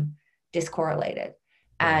become discorrelated.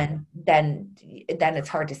 And then it's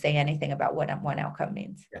hard to say anything about what one outcome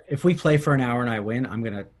means. If we play for an hour and I win, I'm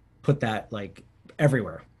going to put that like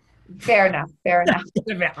everywhere. Fair enough.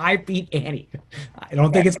 I beat Annie. I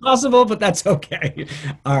don't think it's possible, but that's okay.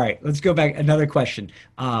 All right, let's go back. Another question.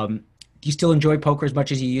 Do you still enjoy poker as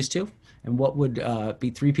much as you used to? And what would be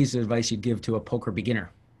 3 pieces of advice you'd give to a poker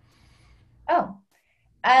beginner? Part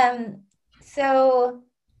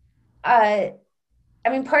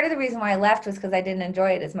of the reason why I left was because I didn't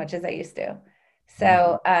enjoy it as much as I used to.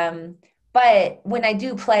 So, but when I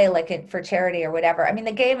do play for charity or whatever,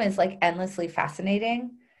 the game is like endlessly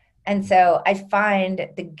fascinating. And so I find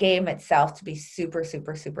the game itself to be super,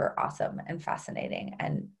 super, super awesome and fascinating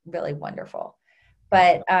and really wonderful.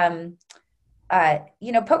 But, poker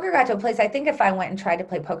got to a place, I think if I went and tried to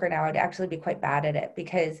play poker now, I'd actually be quite bad at it,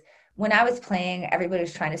 because when I was playing, everybody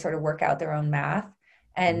was trying to sort of work out their own math,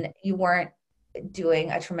 and you weren't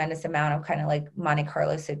doing a tremendous amount of kind of like Monte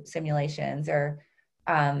Carlo simulations or,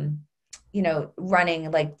 running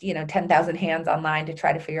 10,000 hands online to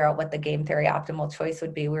try to figure out what the game theory optimal choice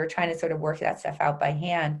would be. We were trying to sort of work that stuff out by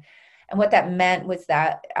hand. And what that meant was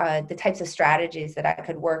that the types of strategies that I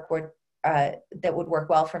could work that would work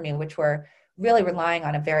well for me, which were really relying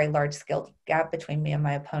on a very large skill gap between me and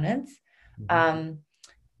my opponents. I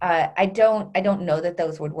don't know that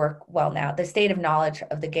those would work well now. The state of knowledge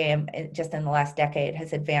of the game just in the last decade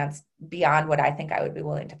has advanced beyond what I think I would be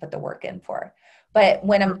willing to put the work in for. But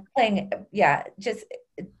when I'm playing, if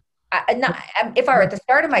I were at the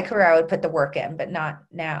start of my career, I would put the work in, but not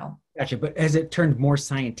now. Gotcha. But has it turned more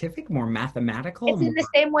scientific, more mathematical? It's in the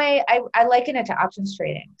same way. I liken it to options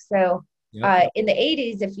trading. So in the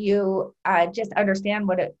 80s, if you just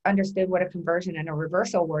understood what a conversion and a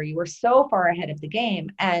reversal were, you were so far ahead of the game.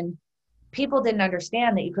 And people didn't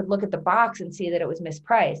understand that you could look at the box and see that it was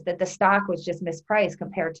mispriced, that the stock was just mispriced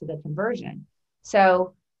compared to the conversion.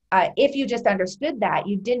 So if you just understood that,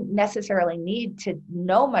 you didn't necessarily need to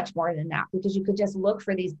know much more than that, because you could just look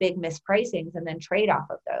for these big mispricings and then trade off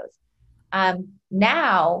of those.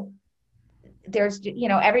 Now there's,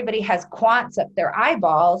 everybody has quants up their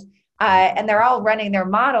eyeballs, and they're all running their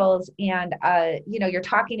models. And, you're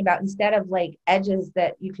talking about, instead of like edges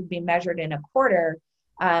that you could be measured in a quarter,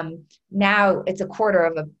 now it's a quarter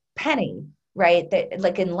of a penny, right? That,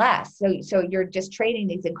 like, in less. So you're just trading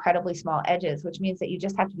these incredibly small edges, which means that you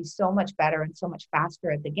just have to be so much better and so much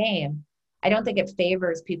faster at the game. I don't think it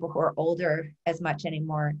favors people who are older as much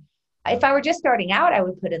anymore. If I were just starting out, I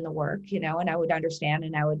would put in the work, and I would understand,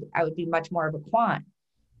 and I would be much more of a quant.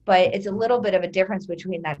 But it's a little bit of a difference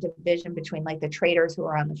between that division between like the traders who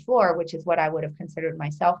are on the floor, which is what I would have considered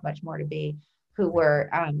myself much more to be, who were,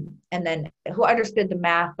 and then who understood the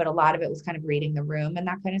math, but a lot of it was kind of reading the room and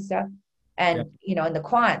that kind of stuff. And, and the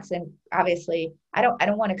quants, and obviously I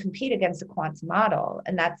don't want to compete against the quants model.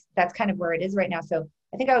 And that's kind of where it is right now. So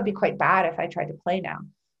I think I would be quite bad if I tried to play now.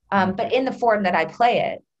 But in the form that I play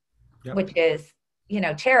it, which is,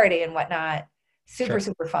 charity and whatnot, super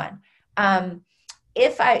fun.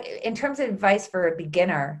 In terms of advice for a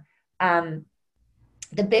beginner,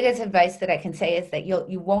 the biggest advice that I can say is that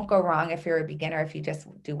you won't go wrong if you're a beginner, if you just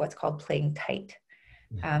do what's called playing tight,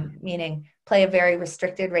 meaning play a very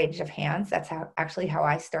restricted range of hands. That's how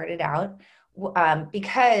I started out,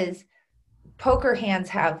 because poker hands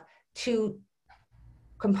have two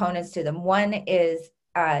components to them. One is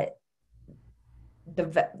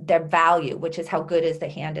the value, which is how good is the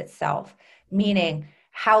hand itself, meaning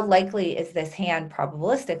how likely is this hand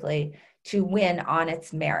probabilistically to win on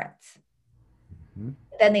its merits.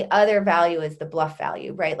 Then the other value is the bluff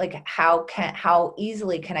value, right? Like how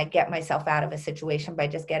easily can I get myself out of a situation by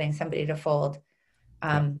just getting somebody to fold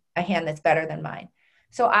a hand that's better than mine.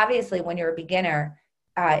 So obviously when you're a beginner,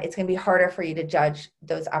 it's going to be harder for you to judge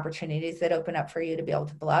those opportunities that open up for you to be able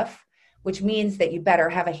to bluff, which means that you better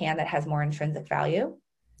have a hand that has more intrinsic value,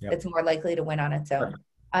 that's more likely to win on its own.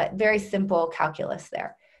 Very simple calculus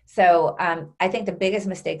there. So I think the biggest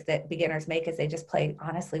mistake that beginners make is they just play,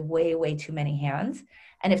 honestly, way, way too many hands.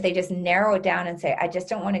 And if they just narrow it down and say, I just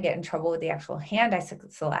don't want to get in trouble with the actual hand I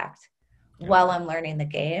select while I'm learning the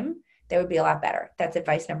game, they would be a lot better. That's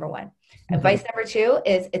advice number one. Advice number two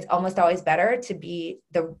is it's almost always better to be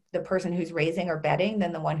the person who's raising or betting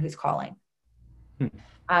than the one who's calling.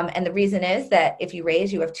 And the reason is that if you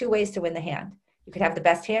raise, you have two ways to win the hand. You could have the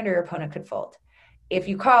best hand or your opponent could fold. If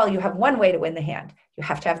you call, you have one way to win the hand. You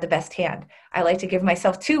have to have the best hand. I like to give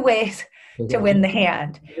myself two ways to win the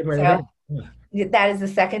hand. So that is the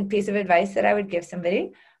second piece of advice that I would give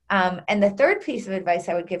somebody. And the third piece of advice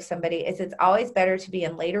I would give somebody is it's always better to be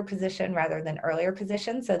in later position rather than earlier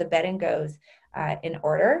position. So the betting goes in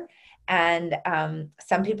order. And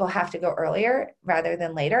some people have to go earlier rather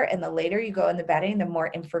than later. And the later you go in the betting, the more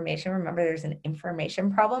information. Remember, there's an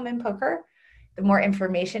information problem in poker. The more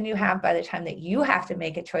information you have by the time that you have to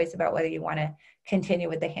make a choice about whether you want to continue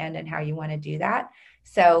with the hand and how you want to do that.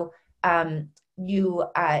 So you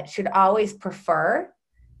should always prefer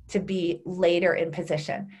to be later in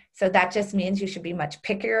position. So that just means you should be much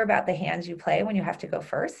pickier about the hands you play when you have to go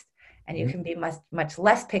first. And you can be much, much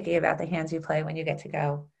less picky about the hands you play when you get to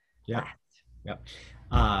go last.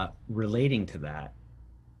 Relating to that,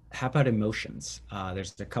 how about emotions?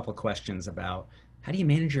 There's a couple questions about how do you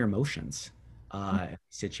manage your emotions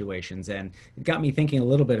situations, and it got me thinking a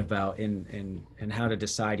little bit about in how to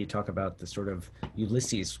decide. You talk about the sort of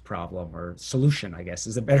Ulysses problem or solution, I guess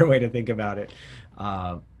is a better way to think about it.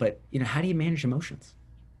 But how do you manage emotions?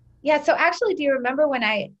 Yeah. So actually, do you remember when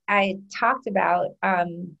I talked about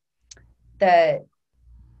that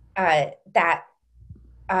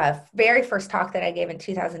very first talk that I gave in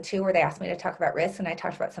 2002, where they asked me to talk about risk, and I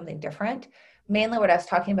talked about something different. Mainly, what I was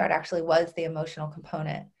talking about actually was the emotional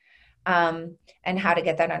component. And how to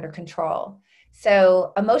get that under control.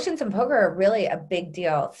 So emotions in poker are really a big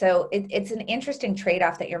deal. So it's an interesting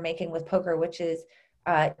trade-off that you're making with poker, which is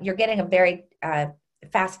you're getting a very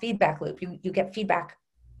fast feedback loop. You get feedback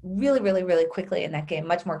really, really, really quickly in that game,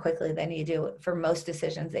 much more quickly than you do for most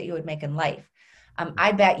decisions that you would make in life.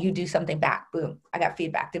 I bet you do something back. Boom, I got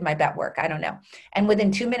feedback. Did my bet work? I don't know. And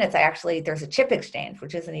within 2 minutes, there's a chip exchange,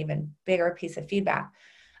 which is an even bigger piece of feedback.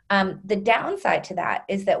 The downside to that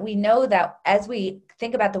is that we know that as we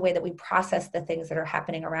think about the way that we process the things that are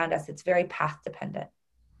happening around us, it's very path dependent.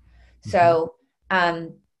 So,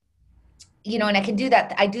 and I can do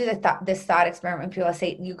that. I do this thought experiment when people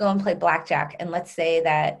say, you go and play blackjack, and let's say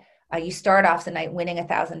that you start off the night winning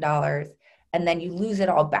 $1,000 and then you lose it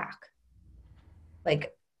all back.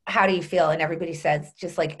 Like, how do you feel? And everybody says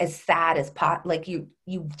just like as sad as like you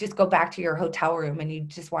just go back to your hotel room and you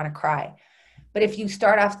just want to cry. But if you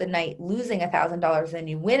start off the night losing $1,000 and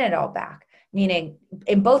you win it all back, meaning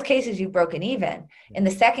in both cases you've broken even. In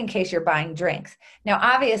the second case, you're buying drinks. Now,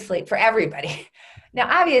 obviously, for everybody. Now,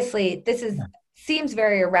 obviously, seems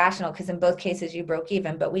very irrational because in both cases you broke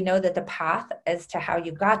even, but we know that the path as to how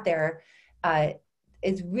you got there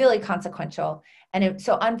is really consequential. And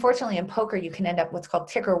so unfortunately in poker, you can end up what's called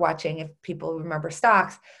ticker watching, if people remember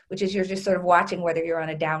stocks, which is you're just sort of watching whether you're on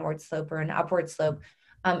a downward slope or an upward slope.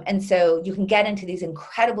 And so you can get into these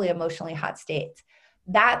incredibly emotionally hot states.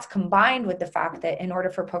 That's combined with the fact that in order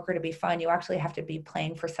for poker to be fun, you actually have to be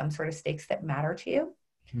playing for some sort of stakes that matter to you.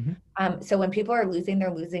 Mm-hmm. So when people are losing,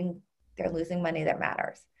 they're losing money that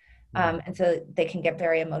matters. And so they can get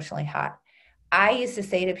very emotionally hot. I used to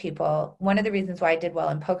say to people, one of the reasons why I did well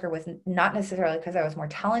in poker was not necessarily because I was more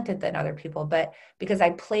talented than other people, but because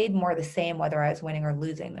I played more the same, whether I was winning or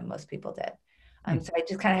losing, than most people did. So I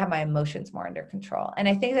just kind of have my emotions more under control. And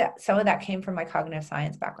I think that some of that came from my cognitive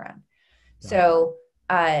science background. So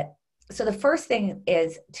the first thing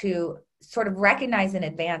is to sort of recognize in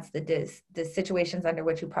advance the situations under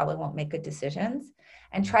which you probably won't make good decisions,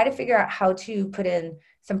 and try to figure out how to put in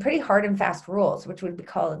some pretty hard and fast rules, which would be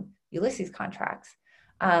called Ulysses contracts,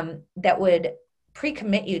 that would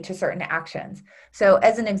pre-commit you to certain actions. So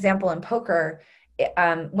as an example, in poker,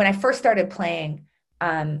 when I first started playing,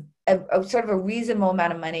 a sort of a reasonable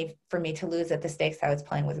amount of money for me to lose at the stakes I was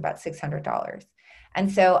playing was about $600. And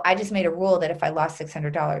so I just made a rule that if I lost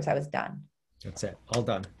 $600, I was done. That's it. All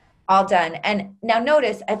done. All done. And now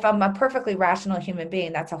notice, if I'm a perfectly rational human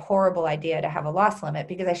being, that's a horrible idea to have a loss limit,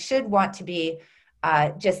 because I should want to be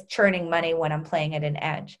just churning money when I'm playing at an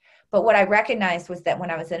edge. But what I recognized was that when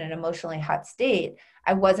I was in an emotionally hot state,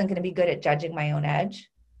 I wasn't going to be good at judging my own edge.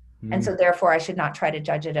 And so therefore I should not try to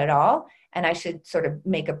judge it at all. And I should sort of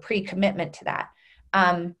make a pre-commitment to that.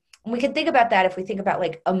 We can think about that if we think about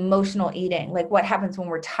like emotional eating, like what happens when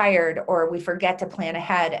we're tired or we forget to plan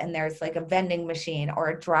ahead and there's like a vending machine or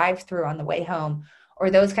a drive-through on the way home,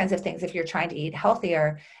 or those kinds of things if you're trying to eat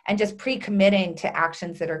healthier, and just pre-committing to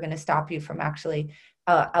actions that are going to stop you from actually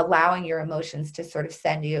allowing your emotions to sort of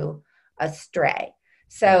send you astray.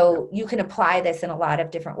 So you can apply this in a lot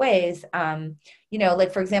of different ways.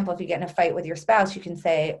 Like, for example, if you get in a fight with your spouse, you can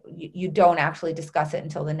say you don't actually discuss it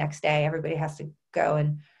until the next day. Everybody has to go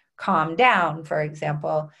and calm down, for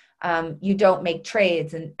example. You don't make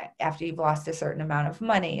trades and after you've lost a certain amount of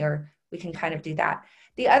money, or we can kind of do that.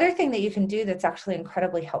 The other thing that you can do that's actually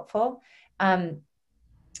incredibly helpful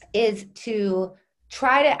is to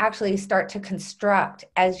try to actually start to construct,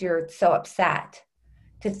 as you're so upset,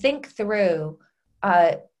 to think through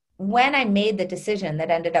when I made the decision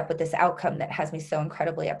that ended up with this outcome that has me so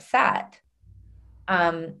incredibly upset,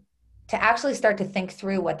 to actually start to think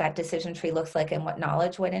through what that decision tree looks like and what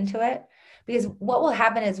knowledge went into it. Because what will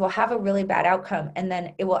happen is we'll have a really bad outcome, and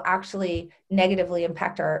then it will actually negatively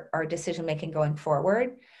impact our decision-making going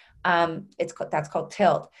forward. That's called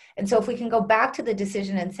tilt. And so if we can go back to the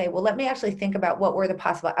decision and say, well, let me actually think about what were the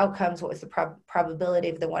possible outcomes, what was the probability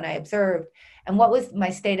of the one I observed, and what was my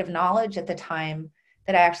state of knowledge at the time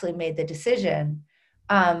that I actually made the decision.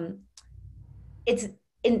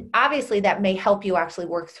 Obviously that may help you actually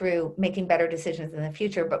work through making better decisions in the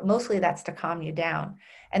future, but mostly that's to calm you down.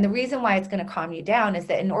 And the reason why it's going to calm you down is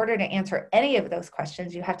that in order to answer any of those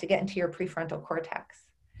questions, you have to get into your prefrontal cortex.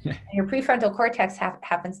 And your prefrontal cortex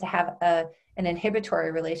happens to have an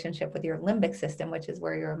inhibitory relationship with your limbic system, which is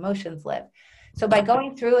where your emotions live. So by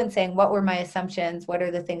going through and saying, what were my assumptions? What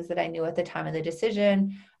are the things that I knew at the time of the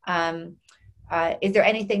decision? Is there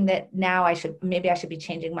anything that now I should be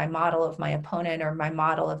changing my model of my opponent or my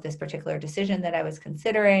model of this particular decision that I was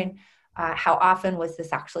considering? How often was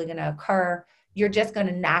this actually going to occur? You're just going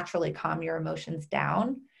to naturally calm your emotions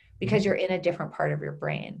down because you're in a different part of your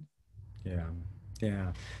brain.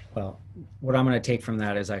 Yeah. Well, what I'm going to take from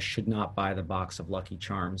that is I should not buy the box of Lucky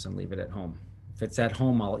Charms and leave it at home. If it's at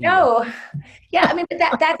home, I'll eat it. Yeah. I mean,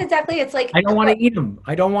 that's exactly, it's like, I don't want to eat them.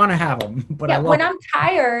 I don't want to have them, but yeah, when I'm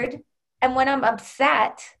tired and when I'm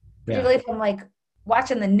upset, particularly if I'm like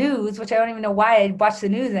watching the news, which I don't even know why I watch the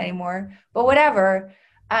news anymore, but whatever.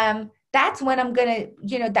 That's when I'm going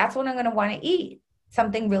to, that's when I'm going to want to eat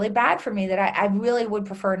something really bad for me that I really would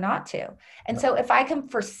prefer not to. And so if I can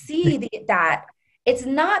foresee that, it's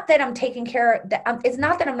not that I'm taking care of, it's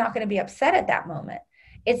not that I'm not going to be upset at that moment.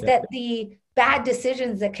 It's that the bad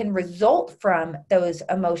decisions that can result from those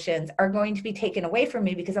emotions are going to be taken away from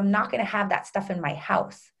me because I'm not going to have that stuff in my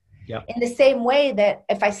house. In the same way that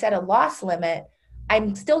if I set a loss limit,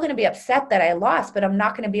 I'm still going to be upset that I lost, but I'm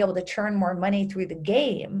not going to be able to churn more money through the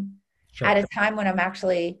game at a time when I'm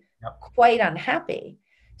actually quite unhappy.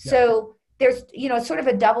 So there's, it's sort of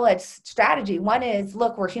a double-edged strategy. One is,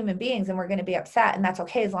 look, we're human beings and we're going to be upset, and that's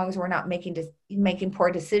okay as long as we're not making poor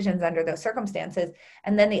decisions under those circumstances.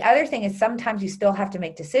 And then the other thing is sometimes you still have to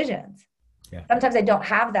make decisions. Yeah. Sometimes I don't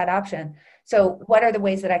have that option. So what are the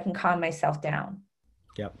ways that I can calm myself down?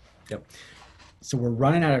 Yep. So we're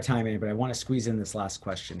running out of time, Annie, but I want to squeeze in this last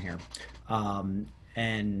question here.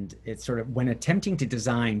 And it's sort of, when attempting to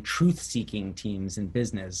design truth-seeking teams in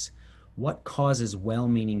business, what causes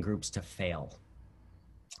well-meaning groups to fail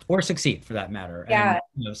or succeed, for that matter? Yeah.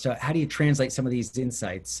 And, so how do you translate some of these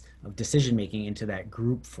insights of decision-making into that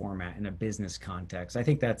group format in a business context? I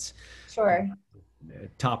think that's a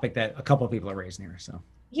topic that a couple of people are raising here. So.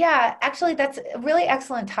 Yeah, actually, that's a really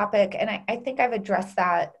excellent topic. And I think I've addressed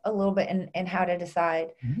that a little bit in how to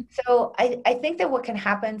decide. Mm-hmm. So I think that what can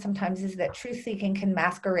happen sometimes is that truth-seeking can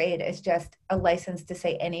masquerade as just a license to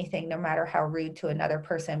say anything, no matter how rude, to another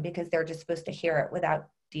person, because they're just supposed to hear it without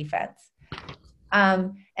defense.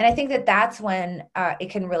 And I think that that's when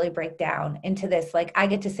it can really break down into this, like, I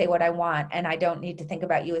get to say what I want, and I don't need to think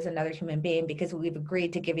about you as another human being because we've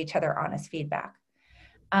agreed to give each other honest feedback.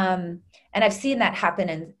 And I've seen that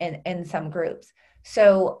happen in some groups.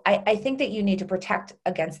 So I think that you need to protect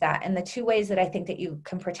against that. And the two ways that I think that you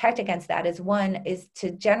can protect against that is, one is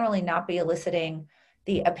to generally not be eliciting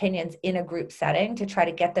the opinions in a group setting, to try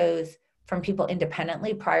to get those from people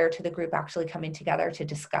independently prior to the group actually coming together to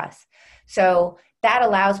discuss. So that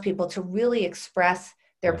allows people to really express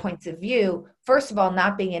their points of view, first of all,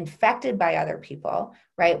 not being infected by other people,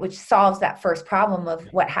 right? Which solves that first problem of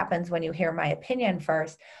what happens when you hear my opinion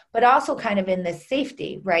first, but also kind of in this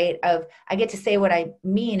safety, right? Of, I get to say what I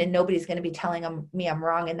mean and nobody's going to be telling me I'm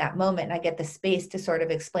wrong in that moment. And I get the space to sort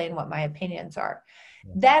of explain what my opinions are.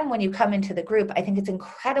 Then when you come into the group, I think it's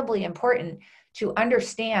incredibly important to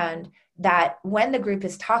understand that when the group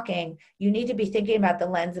is talking, you need to be thinking about the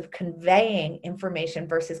lens of conveying information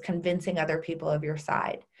versus convincing other people of your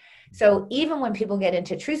side. So even when people get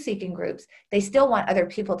into truth-seeking groups, they still want other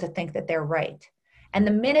people to think that they're right. And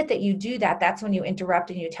the minute that you do that, that's when you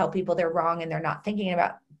interrupt and you tell people they're wrong and they're not thinking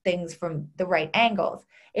about things from the right angles.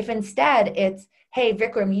 If instead it's, hey,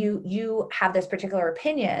 Vikram, you have this particular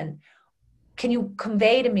opinion, can you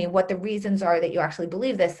convey to me what the reasons are that you actually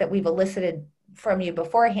believe this, that we've elicited from you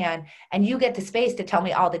beforehand, and you get the space to tell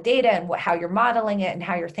me all the data and how you're modeling it and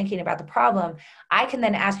how you're thinking about the problem. I can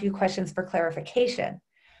then ask you questions for clarification,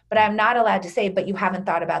 but I'm not allowed to say, but you haven't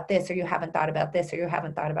thought about this, or you haven't thought about this, or you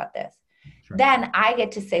haven't thought about this. Sure. Then I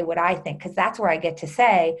get to say what I think, because that's where I get to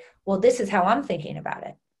say, well, this is how I'm thinking about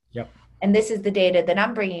it. Yep. And this is the data that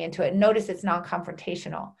I'm bringing into it. Notice it's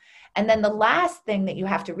non-confrontational. And then the last thing that you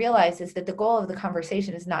have to realize is that the goal of the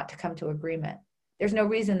conversation is not to come to agreement. There's no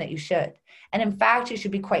reason that you should. And in fact, you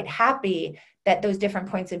should be quite happy that those different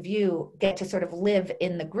points of view get to sort of live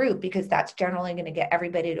in the group, because that's generally going to get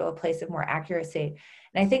everybody to a place of more accuracy.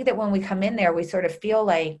 And I think that when we come in there, we sort of feel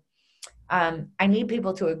like I need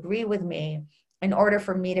people to agree with me in order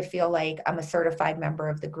for me to feel like I'm a certified member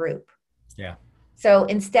of the group. Yeah. So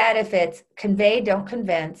instead, if it's convey, don't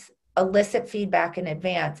convince, elicit feedback in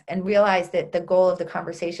advance, and realize that the goal of the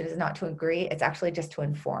conversation is not to agree, it's actually just to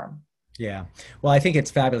inform. Yeah. Well, I think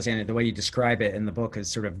it's fabulous, Anna. The way you describe it in the book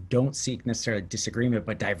is sort of, don't seek necessarily disagreement,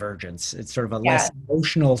 but divergence. It's sort of a less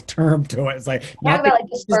emotional term to it. It's like, not that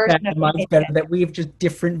this is better, mine's better, that we have just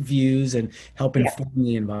different views and help inform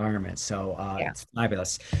the environment. So it's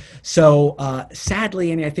fabulous. So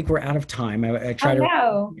sadly, Annie, I think we're out of time. I try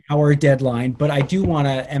to our deadline, but I do want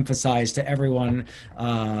to emphasize to everyone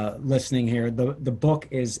listening here, the book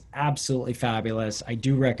is absolutely fabulous. I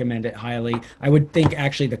do recommend it highly. I would think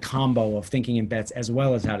actually the combo of Thinking in Bets as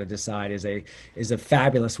well as How to Decide is a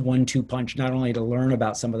fabulous 1-2 punch, not only to learn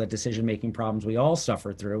about some of the decision-making problems we all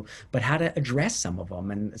suffer through, but how to address some of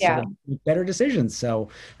them and sort of make better decisions. So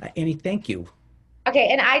Annie, thank you. Okay.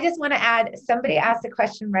 And I just want to add, somebody asked a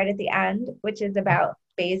question right at the end, which is about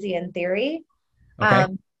Bayesian theory. Okay.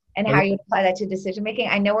 And how you apply that to decision making.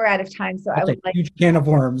 I know we're out of time, so I would like huge can of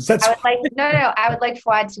worms. I would like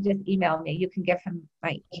Fuad to just email me. You can give him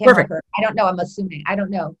my Perfect. I don't know. I'm assuming. I don't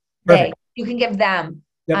know. You can give them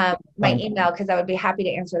my email, because I would be happy to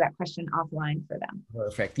answer that question offline for them.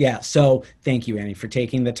 Perfect. Yeah. So thank you, Annie, for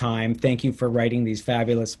taking the time. Thank you for writing these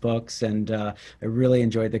fabulous books, and I really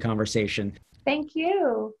enjoyed the conversation. Thank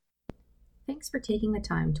you. Thanks for taking the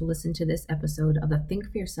time to listen to this episode of the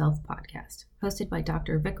Think for Yourself podcast, hosted by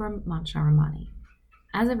Dr. Vikram Mancharamani.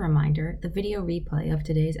 As a reminder, the video replay of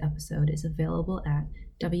today's episode is available at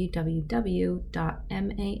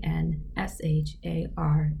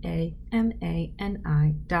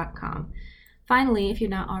www.mansharamani.com. Finally, if you're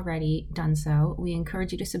not already done so, we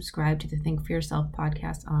encourage you to subscribe to the Think for Yourself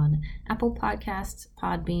podcast on Apple Podcasts,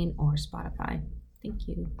 Podbean, or Spotify. Thank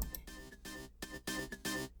you.